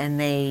dormant and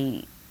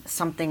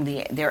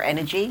their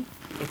energy,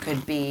 it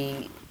could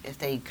be if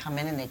they come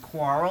in and they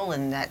quarrel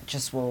and that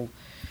just will,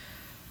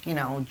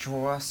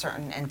 draw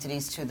certain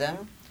entities to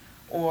them,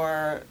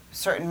 or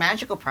certain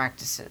magical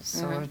practices.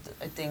 So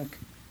I think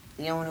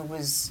the owner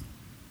was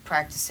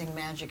practicing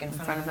magic in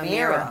front of a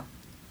mirror.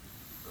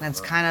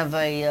 That's kind of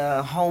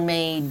a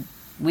homemade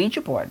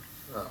Ouija board,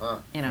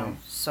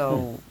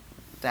 so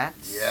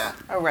that's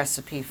a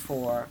recipe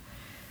for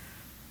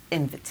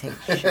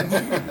invitation.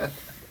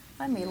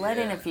 Let me let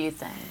in a few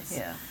things.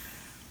 Yeah.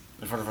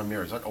 In front of a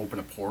mirror. Does that open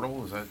a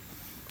portal? Is that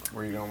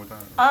where you're going with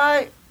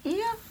that?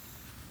 Yeah.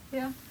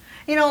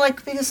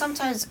 Because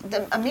sometimes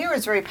a mirror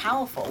is very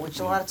powerful, which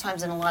a lot of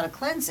times in a lot of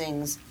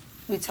cleansings,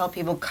 we tell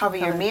people cover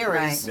your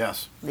mirrors. Right.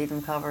 Yes. Leave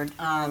them covered.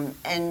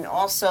 And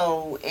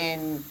also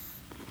in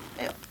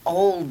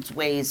old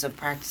ways of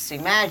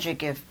practicing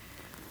magic, if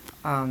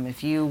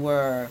you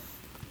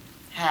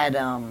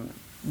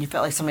you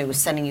felt like somebody was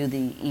sending you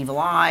the evil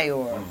eye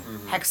or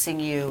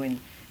hexing you, and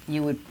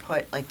you would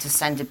put, to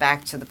send it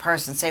back to the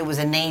person, say it was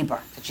a neighbor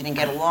that you didn't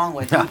get along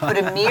with, you put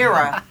a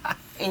mirror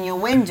in your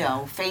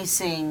window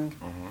facing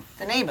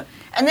the neighbor.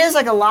 And there's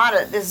a lot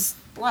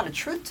of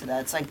truth to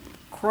that. It's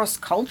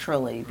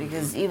cross-culturally,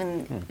 because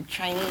even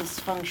Chinese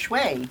feng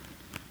shui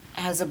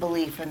has a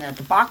belief in that,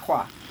 the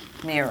bakwa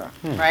mirror,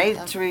 right?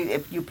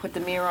 If you put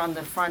the mirror on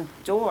the front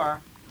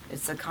door,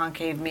 it's a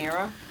concave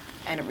mirror,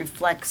 and it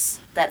reflects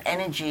that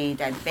energy,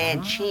 that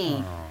bad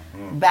chi,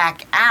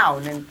 back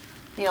out. And,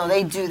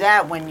 they do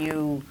that when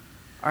you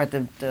are at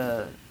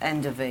the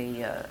end of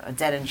a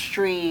dead-end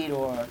street,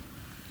 or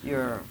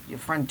your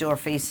front door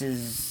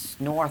faces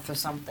north or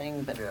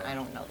something, but I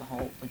don't know the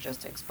whole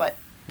logistics. But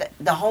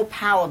the whole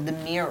power of the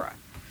mirror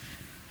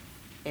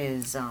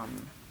is,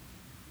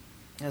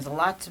 there's a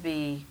lot to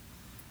be,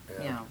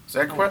 See,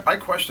 I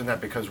question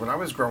that because when I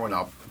was growing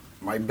up,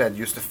 my bed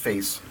used to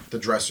face, The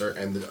dresser,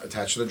 and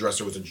attached to the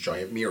dresser was a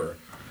giant mirror.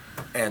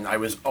 and I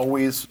was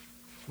always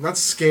Not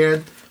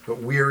scared, but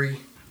weary.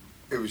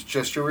 It was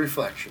just your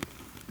reflection.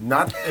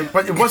 not,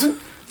 but it wasn't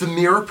The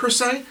mirror per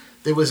se,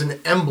 there was an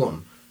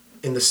emblem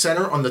in the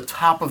center on the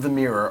top of the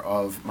mirror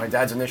of my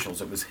dad's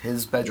initials. It was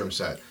his bedroom. bedroom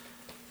set.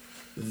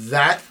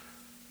 That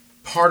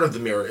part of the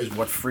mirror is What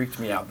what freaked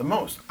me out the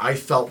most. I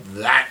felt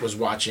that was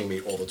watching me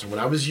all the time. When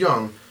I was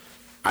young,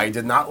 I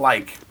did not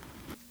like.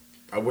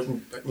 I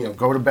wouldn't,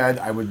 go to bed.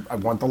 I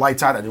want the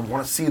lights out. I didn't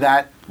want to see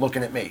that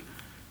looking at me,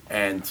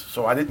 and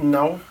so I didn't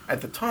know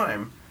at the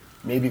time.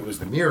 Maybe it was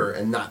the mirror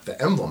and not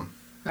the emblem.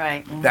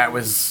 Right. that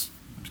was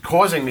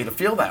causing me to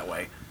feel that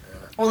way.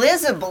 Well,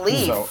 there's a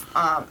belief So-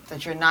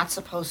 that you're not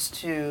supposed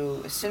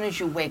to, as soon as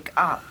you wake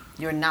up,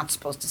 you're not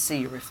supposed to see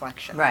your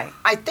reflection. Right.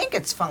 I think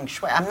it's feng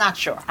shui. I'm not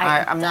sure.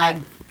 I'm not.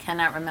 I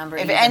cannot remember.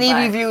 If either, any of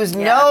but- you viewers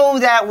yeah. know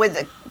that with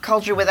the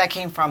culture where that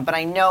came from, but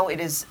I know it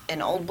is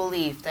an old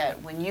belief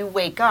that when you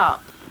wake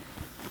up,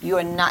 you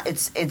are not.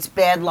 It's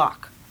bad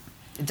luck.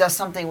 It does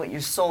something with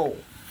your soul.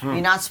 You're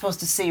not supposed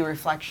to see your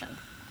reflection.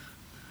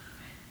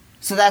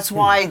 So that's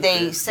why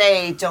they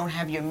say don't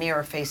have your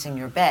mirror facing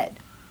your bed.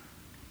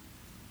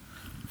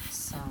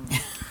 So.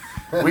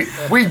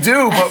 We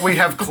do, but we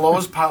have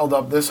clothes piled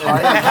up this high.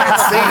 You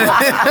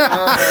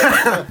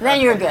can't see.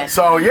 Then you're good.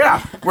 So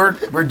yeah,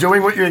 we're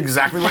doing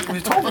exactly what you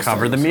told us.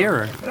 Cover the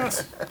mirror.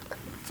 Yes.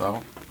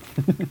 So,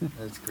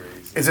 That's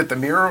crazy. is it the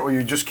mirror, or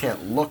you just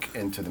can't look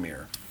into the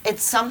mirror?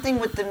 It's something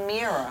with the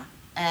mirror,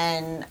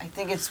 and I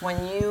think it's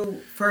when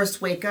you first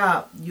wake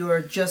up,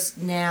 you're just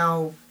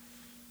now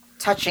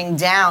touching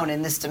down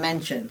in this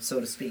dimension, so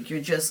to speak.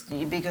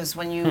 Because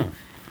when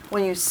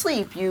you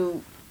sleep,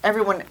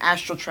 everyone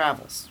astral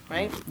travels,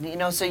 right?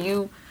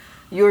 So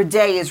your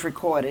day is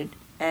recorded,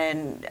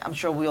 and I'm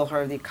sure we all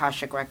heard of the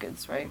Akashic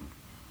records, right?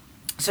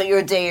 So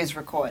your day is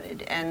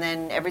recorded, and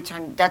then every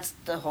time, that's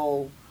the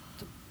whole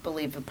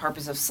belief, the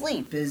purpose of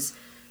sleep is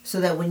so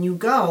that when you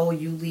go,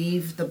 you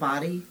leave the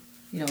body,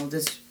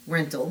 this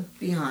rental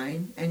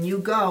behind, and you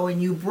go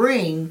and you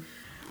bring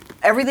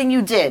everything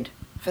you did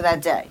for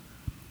that day.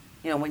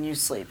 When you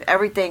sleep,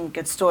 everything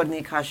gets stored in the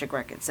Akashic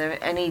records.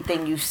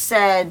 Anything you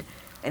said,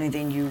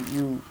 anything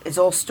you it's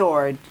all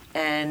stored,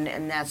 and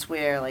that's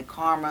where like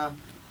karma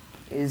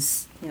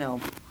is,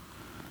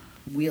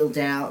 wheeled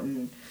out,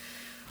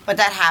 but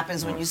that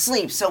happens when you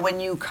sleep. So when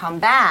you come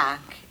back,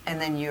 and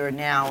then you're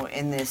now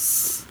in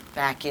this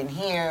back in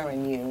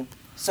here,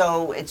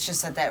 so it's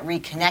just that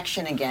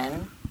reconnection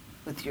again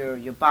with your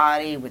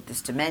body, with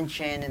this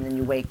dimension, and then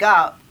you wake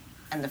up,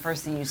 and the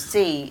first thing you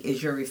see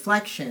is your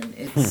reflection.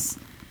 It's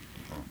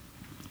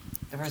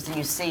the first thing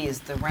you see is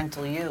the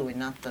rental you and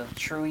not the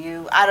true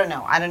you. I don't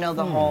know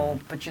the whole,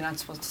 but you're not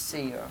supposed to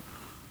see your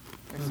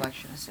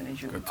reflection as soon as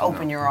you Good to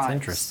open know. your That's eyes.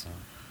 interesting.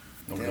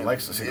 Nobody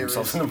likes to see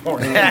themselves in the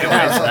morning.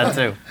 That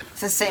too.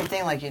 It's the same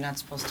thing. Like you're not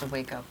supposed to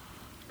wake up,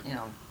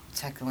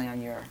 technically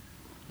you're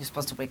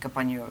supposed to wake up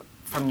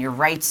from your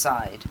right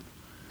side,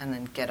 and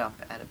then get up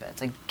out of bed.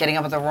 It's like getting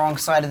up at the wrong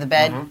side of the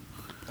bed,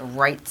 the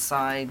right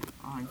side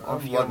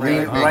of your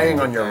Laying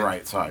on your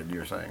right side,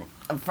 you're saying.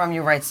 from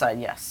your right side.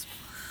 Yes.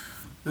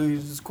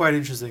 It's quite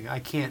interesting. I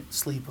can't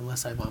sleep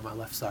unless I'm on my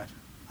left side.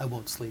 I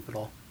won't sleep at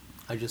all.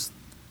 I just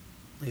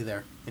lay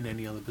there in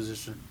any other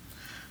position.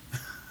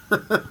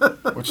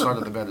 Which side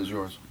of the bed is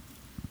yours?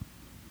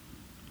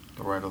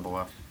 The right or the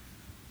left?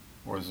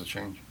 Or does it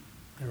change?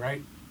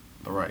 Right?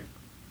 The right.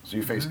 So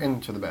you face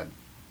into the bed.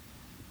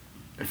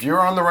 If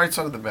you're on the right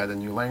side of the bed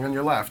and you're laying on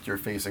your left, you're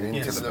facing into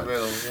Yes. the In the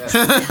bed.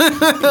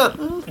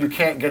 middle, yeah. You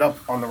can't get up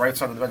on the right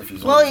side of the bed if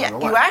you're Well, on yeah, the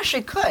you left.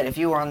 actually could if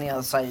you were on the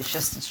other side. It's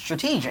just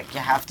strategic.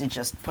 You have to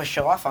just push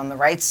off on the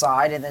right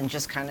side and then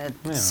just kind of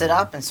sit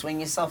up and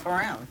swing yourself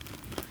around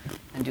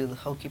and do the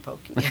hokey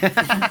pokey.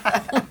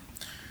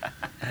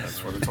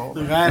 That's what it's all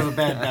Look, about. I have a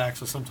bad back,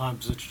 so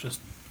sometimes it's just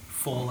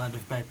fall out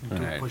of bed and do a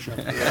Right. push-up.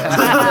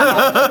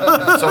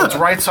 So it's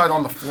right side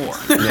on the floor.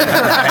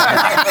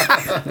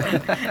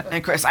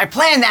 And Chris, I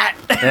planned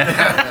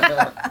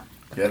that.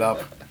 Get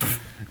up.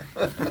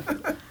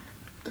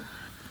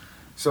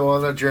 So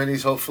on our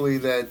journeys, hopefully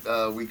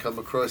that we come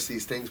across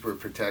these things, we're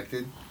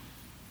protected,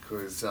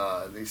 because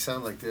they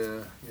sound like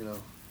they're,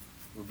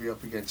 we'll be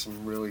up against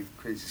some really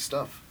crazy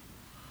stuff.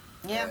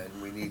 Yeah.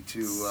 And we need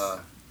to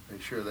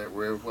make sure that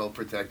we're well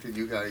protected.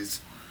 You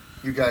guys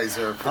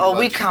are. pretty Oh,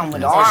 we much come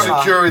with our armor.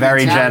 security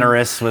Very team.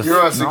 generous with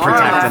You're our security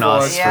protecting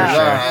us force for Yeah.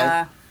 sure.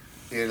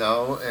 Yeah.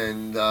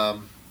 And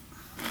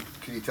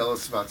can you tell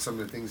us about some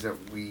of the things that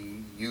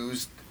we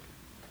used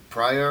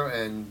prior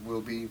and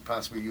will be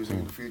possibly using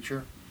in the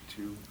future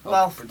to help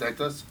Well, protect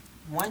us?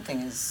 One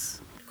thing is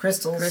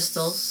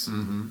crystals.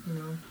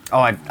 Oh,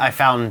 I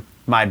found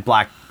my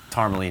black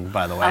tourmaline,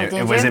 by the way. Oh, did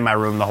It was you? in my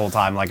room the whole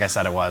time. Like I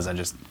said it was. I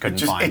just couldn't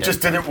find It just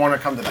didn't want to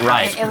come to the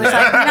Right. house. It was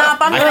like, nope,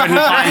 I'm I couldn't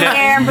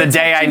find it the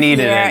day I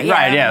needed it. Yeah,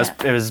 Right, yeah.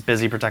 it was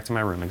busy protecting my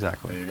room,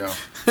 exactly. There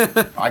you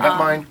go. I got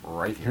mine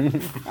right here.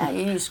 Yeah,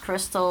 you use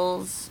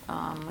crystals.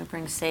 We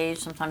bring sage.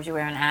 Sometimes you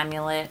wear an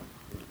amulet.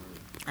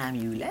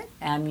 Amulet.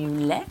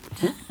 Amulet.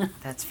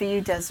 That's for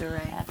you, Desiree.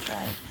 That's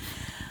right.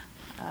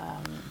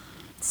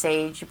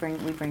 Sage.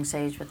 We bring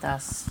sage with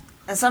us.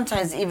 And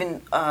sometimes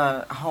even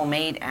a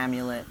homemade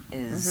amulet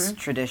is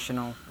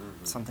traditional,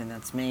 something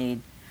that's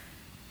made.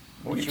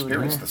 We Which you would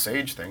experienced do. the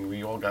sage thing.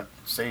 We all got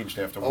saged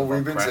after Oh, one we've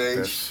of been our sage.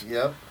 practice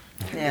Yep.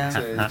 Yeah,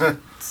 Sage.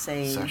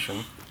 sage,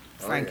 session.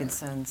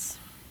 frankincense.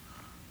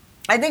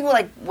 I think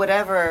like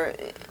whatever,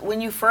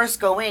 when you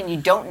first go in, you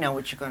don't know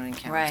what you're going to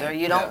encounter. Right.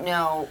 You don't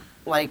know,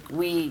 like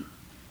the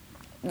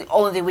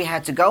only thing we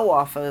had to go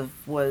off of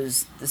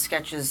was the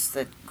sketches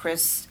that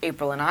Chris,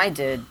 April, and I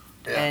did.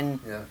 Yeah. And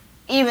Yeah.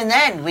 even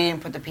then, we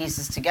didn't put the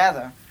pieces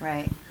together.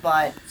 Right.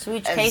 But So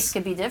each as- case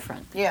could be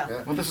different. yeah.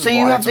 Yeah. Well, this is So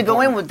you why have it's to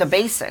go in important. with the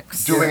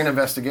basics. Doing an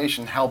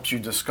investigation helps you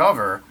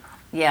discover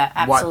Yeah,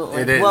 absolutely.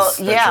 what it is Well,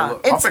 that yeah,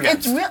 you're it's up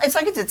against. real. It's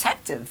like a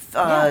detective.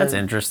 That's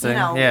interesting. You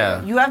know,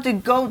 Yeah. you have to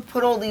go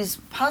put all these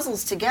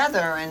puzzles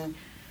together, and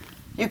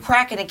you're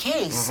cracking a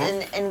case.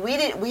 And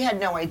we had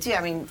no idea.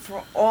 I mean,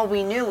 for all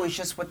we knew was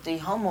just what the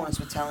homeowners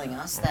were telling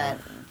us that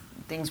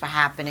things were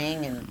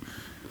happening,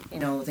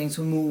 and things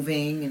were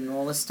moving, and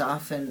all this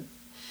stuff, and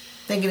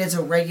thinking it's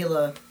a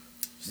regular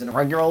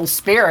old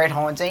spirit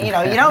haunting. You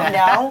don't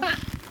know.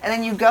 And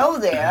then you go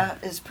there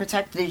as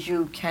protected as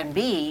you can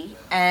be,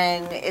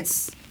 and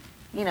it's,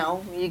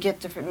 you get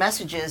different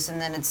messages,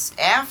 and then it's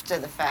after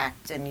the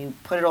fact, and you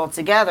put it all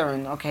together,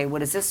 and okay, what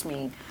does this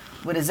mean?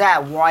 What is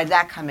that? Why did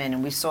that come in?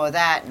 And we saw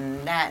that,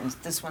 and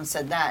this one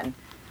said that, and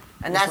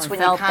This that's one when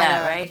you felt kind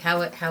that, of right?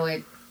 How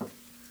it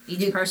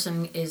each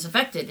person is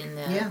affected in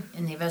the Yeah.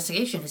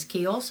 investigation is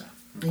key also.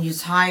 And you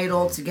tie it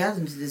all together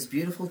into this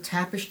beautiful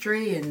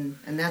tapestry, and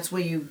that's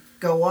where you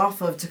go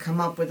off of to come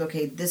up with,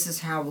 okay, this is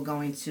how we're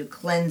going to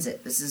cleanse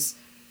it. This is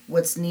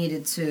what's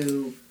needed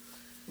to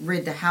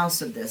rid the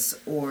house of this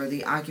or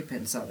the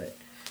occupants of it.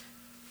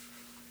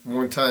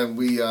 One time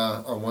we,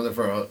 on one of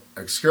our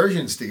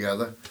excursions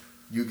together,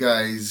 you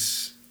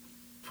guys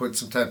put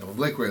some type of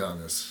liquid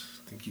on us.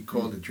 I think you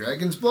called it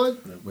dragon's blood?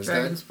 Was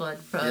Dragon's that? blood.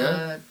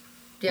 Yeah?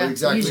 Yeah, What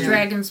exactly? use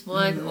dragon's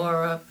blood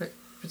or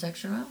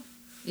protection oil.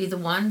 Either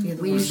one.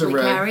 Either we one. What's the usually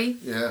red? carry.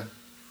 Yeah.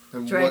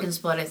 And Dragon's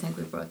blood, I think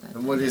we brought that.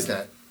 And what is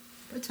that?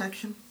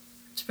 Protection.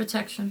 It's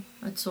protection.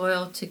 It's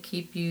oil to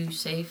keep you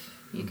safe.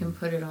 You can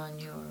put it on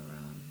your,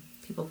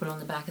 people put it on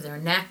the back of their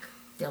neck,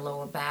 their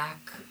lower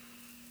back,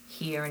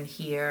 here and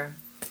here.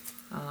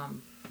 My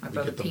We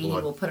brother get the Petey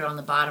blood. will put it on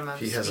the bottom of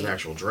He his has an feet.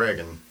 actual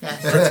dragon.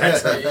 Yes.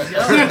 That's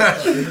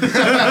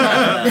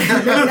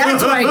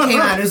why it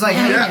came out. It was like,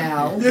 hey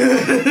now.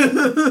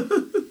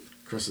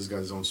 Chris has got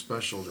his own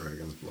special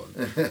dragon's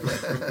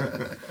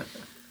blood.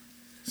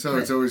 So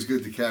it's always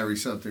good to carry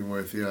something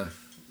with you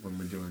when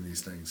we're doing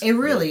these things. It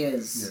really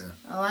is. Yeah.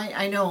 Oh,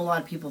 I know a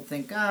lot of people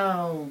think,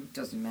 oh, it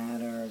doesn't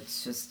matter.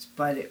 It's just,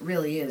 but it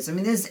really is. I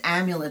mean, there's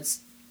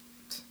amulets.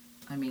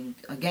 I mean,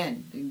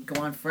 again, they can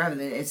go on forever.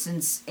 It's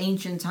since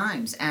ancient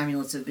times,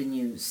 amulets have been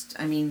used.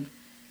 I mean,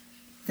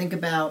 think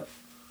about,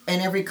 and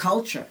every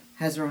culture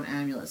has their own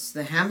amulets.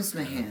 The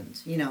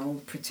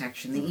Hamsmahand,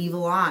 protection. The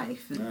evil eye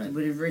Right.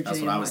 would originate That's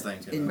what I was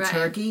thinking. in Right.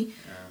 Turkey.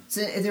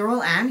 So they're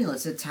all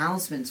amulets. They're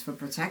talismans for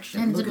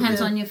protection. And it Look at depends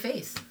the- on your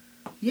faith.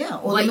 Yeah,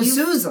 or What the you-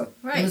 mezuzah.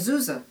 Right. The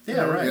mezuzah.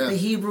 Yeah, right. Yeah. The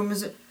Hebrew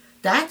mezuzah.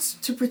 That's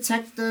to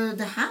protect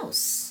the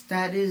house.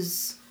 That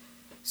is.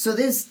 So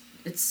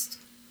it's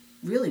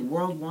really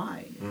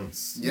worldwide.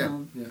 It's, you Yeah.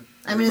 know, Yeah.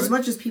 I mean, as But-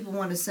 much as people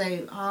want to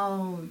say,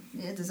 "Oh,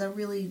 yeah, is it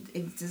really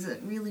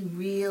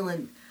real?"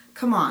 And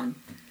come on,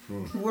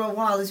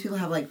 worldwide, these people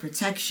have like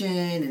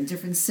protection and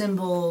different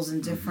symbols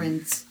and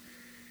different.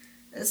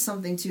 There's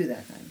something to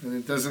that thing. And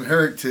it doesn't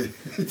hurt to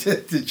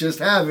to just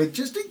have it,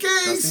 just in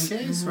case. Just in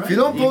case, right? If you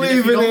don't Even believe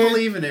if you in don't it,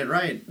 believe in it,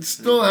 right?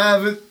 still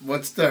have it.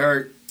 What's the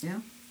hurt?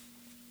 Yeah.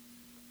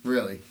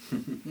 Really?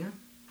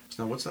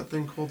 Now, what's that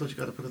thing called that you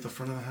got to put at the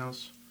front of the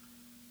house?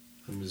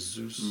 The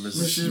mezuzah.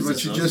 Which is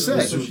what you just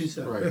That's said. what she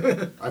said.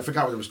 Right. I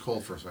forgot what it was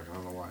called for a second. I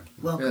don't know why.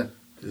 Well, Yeah.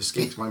 It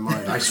escaped my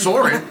mind. I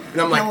saw it, and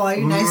I'm like, how are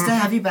you? Nice to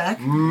have you back.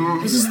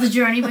 This is the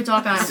journey with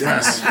Dark Eyes.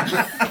 yes.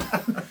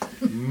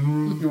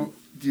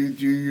 Do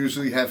you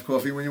usually have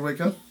coffee when you wake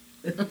up?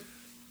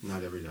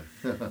 Not every day.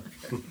 I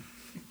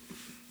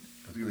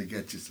was gonna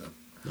get you some.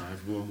 No, I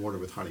have warm water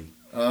with honey.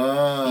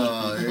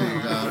 Oh,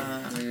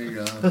 there you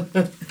go. There you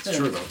go. It's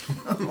true,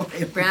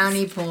 though.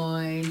 Brownie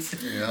points.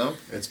 Yep.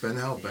 It's been He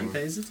helping.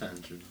 pays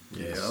attention.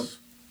 Yes.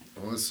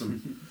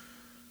 Awesome.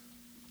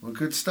 Well,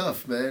 good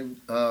stuff, man.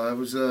 It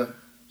was a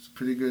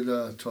pretty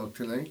good talk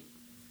tonight.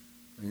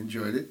 I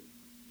enjoyed it.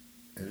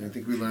 And I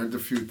think we learned a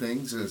few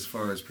things as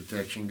far as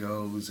protection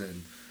goes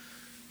and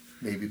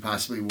maybe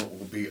possibly what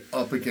we'll be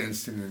up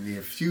against in the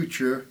near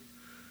future.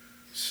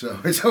 So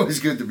it's always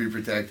good to be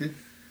protected.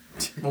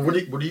 Well, what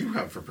do you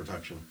have for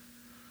protection?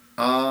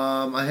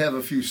 I have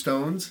a few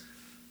stones.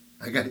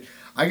 I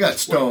got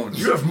stones.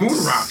 You have moon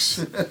rocks.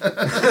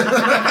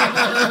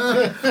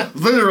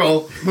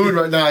 Literal moon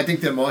rock. No, I think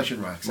they're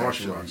Martian rocks.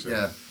 Martian actually.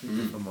 rocks, Yeah,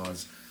 from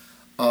Mars.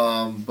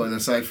 But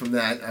aside from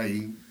that,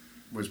 I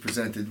was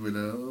presented with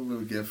a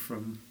little gift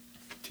from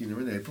Tina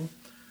and April,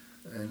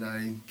 and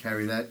I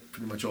carry that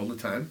pretty much all the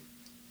time.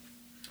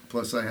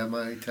 Plus, I have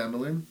my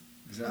Tamerlane.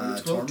 Is that what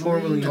it's called?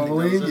 Tourmaline.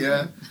 Tourmaline,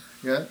 yeah.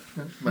 Yeah.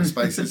 My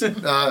spices.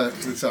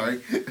 Sorry.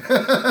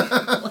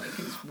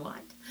 What?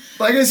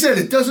 Like I said,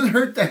 it doesn't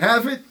hurt to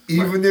have it,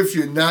 even if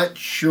you're not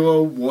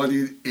sure what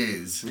it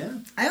is. Yeah.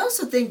 I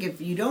also think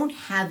if you don't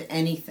have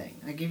anything,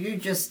 like if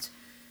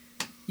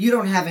you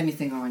don't have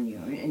anything on you,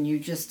 and you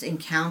just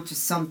encounter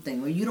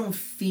something, or you don't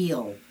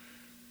feel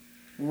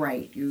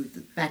right,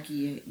 the back of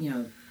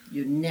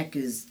your neck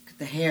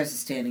the hairs are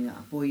standing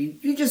up, or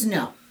you just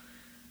know.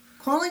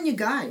 Call in your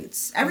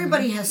guides.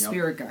 Everybody has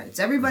spirit guides.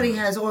 Everybody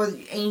has, or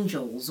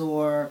angels,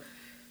 or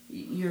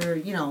your,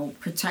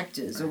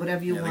 protectors, or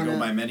whatever you Yeah, want they to.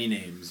 go by many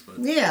names, but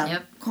Yeah,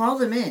 Yep. call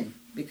them in,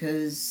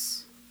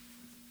 because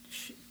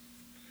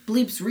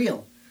bleep's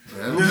real.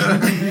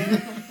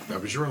 That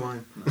was your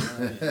line.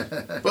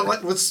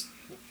 But let's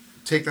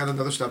take that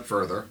another step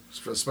further,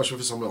 especially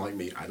for someone like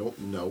me. I don't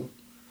know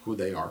who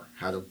they are,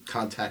 how to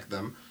contact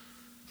them.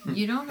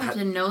 You don't have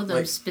to know them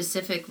Like-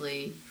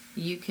 specifically.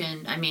 You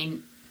can. I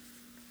mean,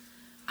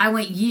 I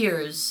went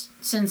years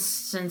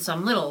since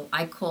I'm little.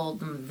 I called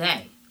them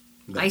they.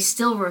 I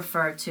still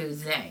refer to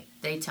they.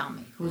 They tell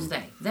me who's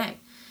they. They.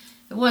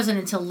 It wasn't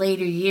until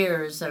later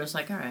years that I was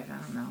like, all right, I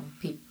don't know.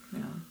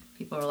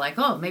 People are like,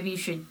 oh, maybe you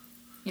should,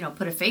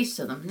 put a face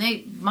to them.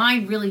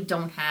 Mine really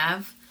don't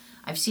have.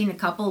 I've seen a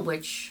couple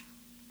which.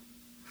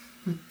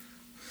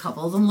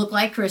 Couple of them look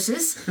like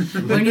Chris's.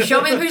 When you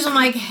show me the pictures, I'm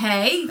like,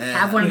 hey,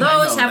 have one of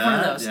those, have one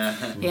of those.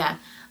 Yeah.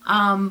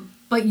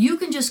 But you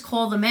can just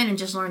call them in and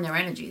just learn their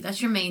energy.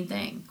 That's your main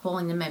thing,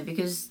 calling them in,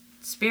 because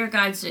spirit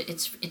guides,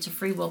 it's a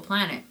free will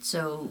planet.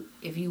 So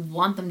if you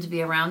want them to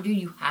be around you,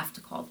 you have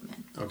to call them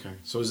in. Okay.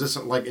 So is this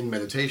like in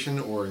meditation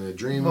or in a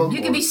dream? Well,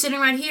 You can be sitting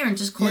right here and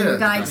just call your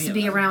guides to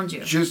be around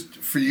you. Just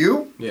for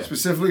you, Yeah.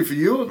 specifically for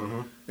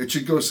you, it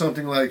should go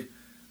something like,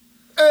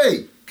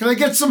 "Hey, can I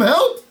get some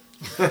help?"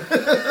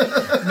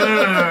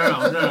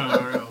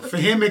 No. For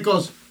him, it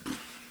goes.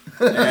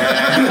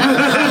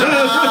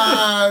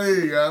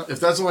 There you go. If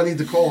that's all I need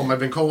to call him, I've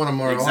been calling him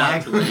more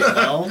Exactly.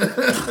 Well,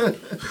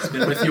 it's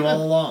been with you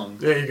all along.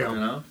 There you go. You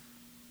know?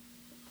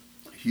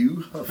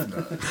 Hugh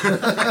Hefner.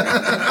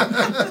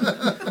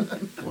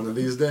 One of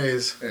these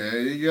days, There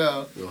you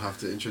go. you'll have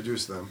to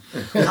introduce them.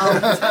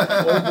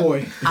 Oh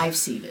boy. I've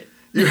seen it.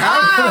 You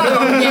have?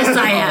 Oh, yes,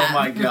 I have. Oh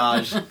my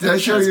gosh. Did I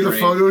show That's you the great.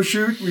 photo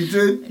shoot we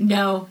did?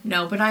 No,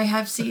 but I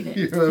have seen You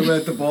it. remember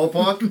at the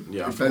ballpark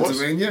Yeah, in of course.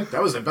 Pennsylvania?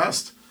 That was the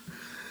best.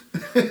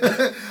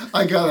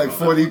 I got like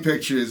 40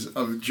 pictures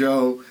of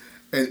Joe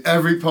in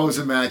every pose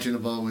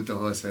imaginable with the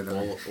horse head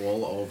on.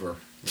 All over.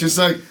 Just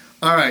like,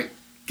 all right,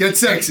 get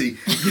sexy,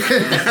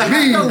 The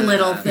mean,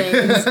 little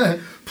things.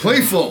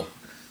 playful.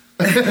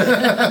 And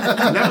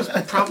that was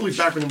probably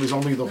back when it was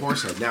only the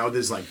horse head. Now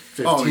there's like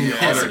 15 Oh, yeah.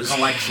 It's a headers.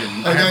 collection.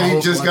 And I have a then he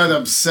whole just got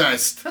collection.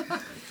 obsessed.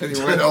 And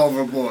he went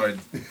overboard.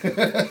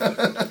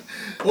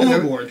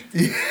 Overboard.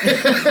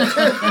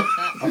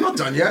 I'm not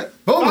done yet.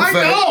 Boba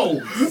Fett.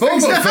 know!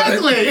 Boba Fett.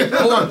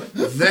 Hold on.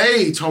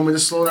 They told me to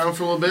slow down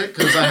for a little bit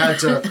because I had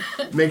to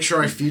make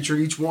sure I featured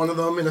each one of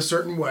them in a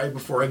certain way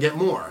before I get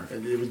more.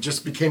 And it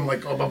just became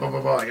like, oh, blah, blah,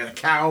 blah, blah. I got a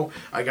cow.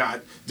 I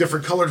got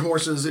different colored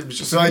horses. It was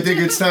just. So I think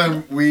it's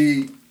time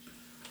we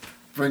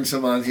bring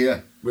some on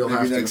here. We'll Maybe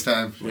have to. next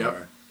time.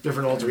 Yep.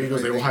 Different alter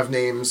egos. They will have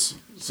names.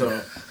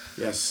 So,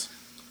 yes.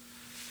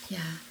 Yeah,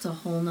 it's a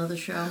whole nother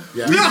show.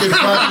 Yeah. We can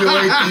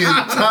populate the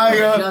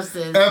entire Just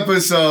is.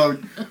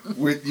 episode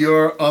with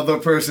your other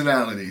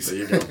personalities. There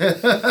you go.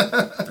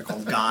 They're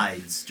called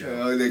guides,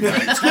 Joe. Oh, the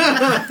guides.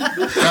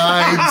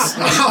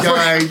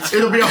 guides.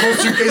 It'll be a whole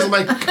suitcase. I'm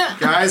like,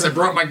 guys, I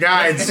brought my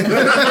guides.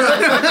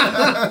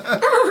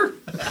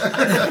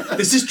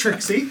 This is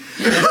Trixie.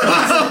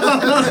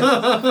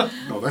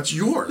 No, that's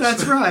yours.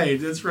 That's right.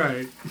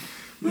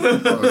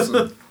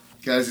 Awesome.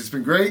 Guys, it's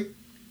been great.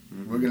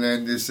 We're going to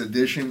end this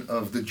edition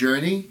of The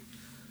Journey.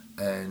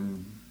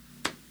 And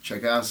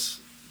check us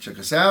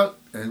out,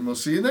 and we'll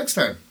see you next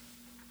time.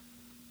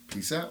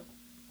 Peace out.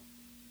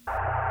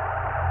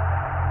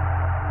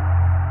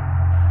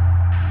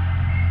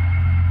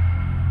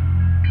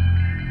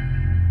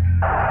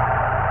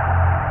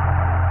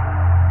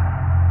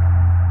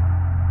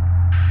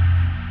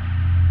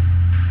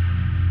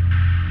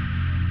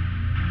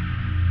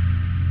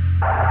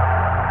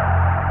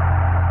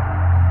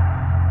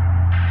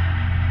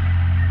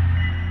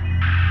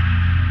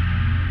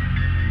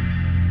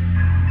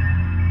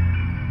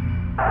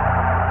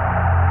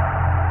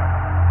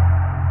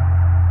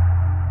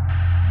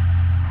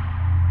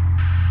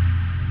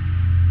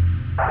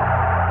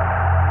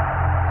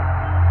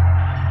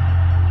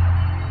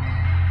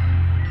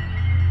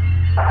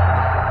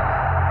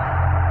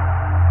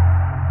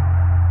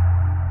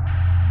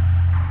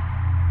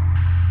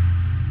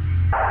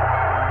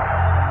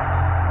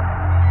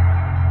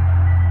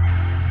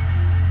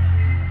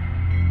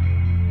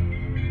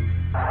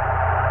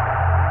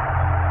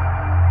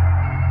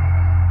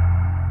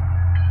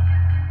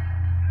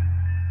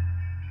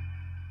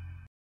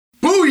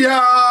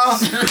 Booyah!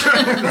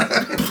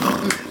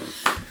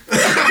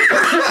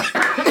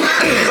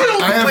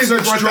 I have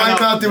such brought dry that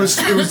up. mouth. It was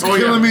Oh, yeah.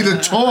 killing me to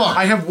talk.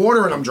 I have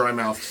water and I'm dry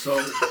mouthed. So,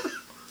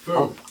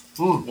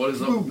 Fu, what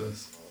is up with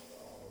this?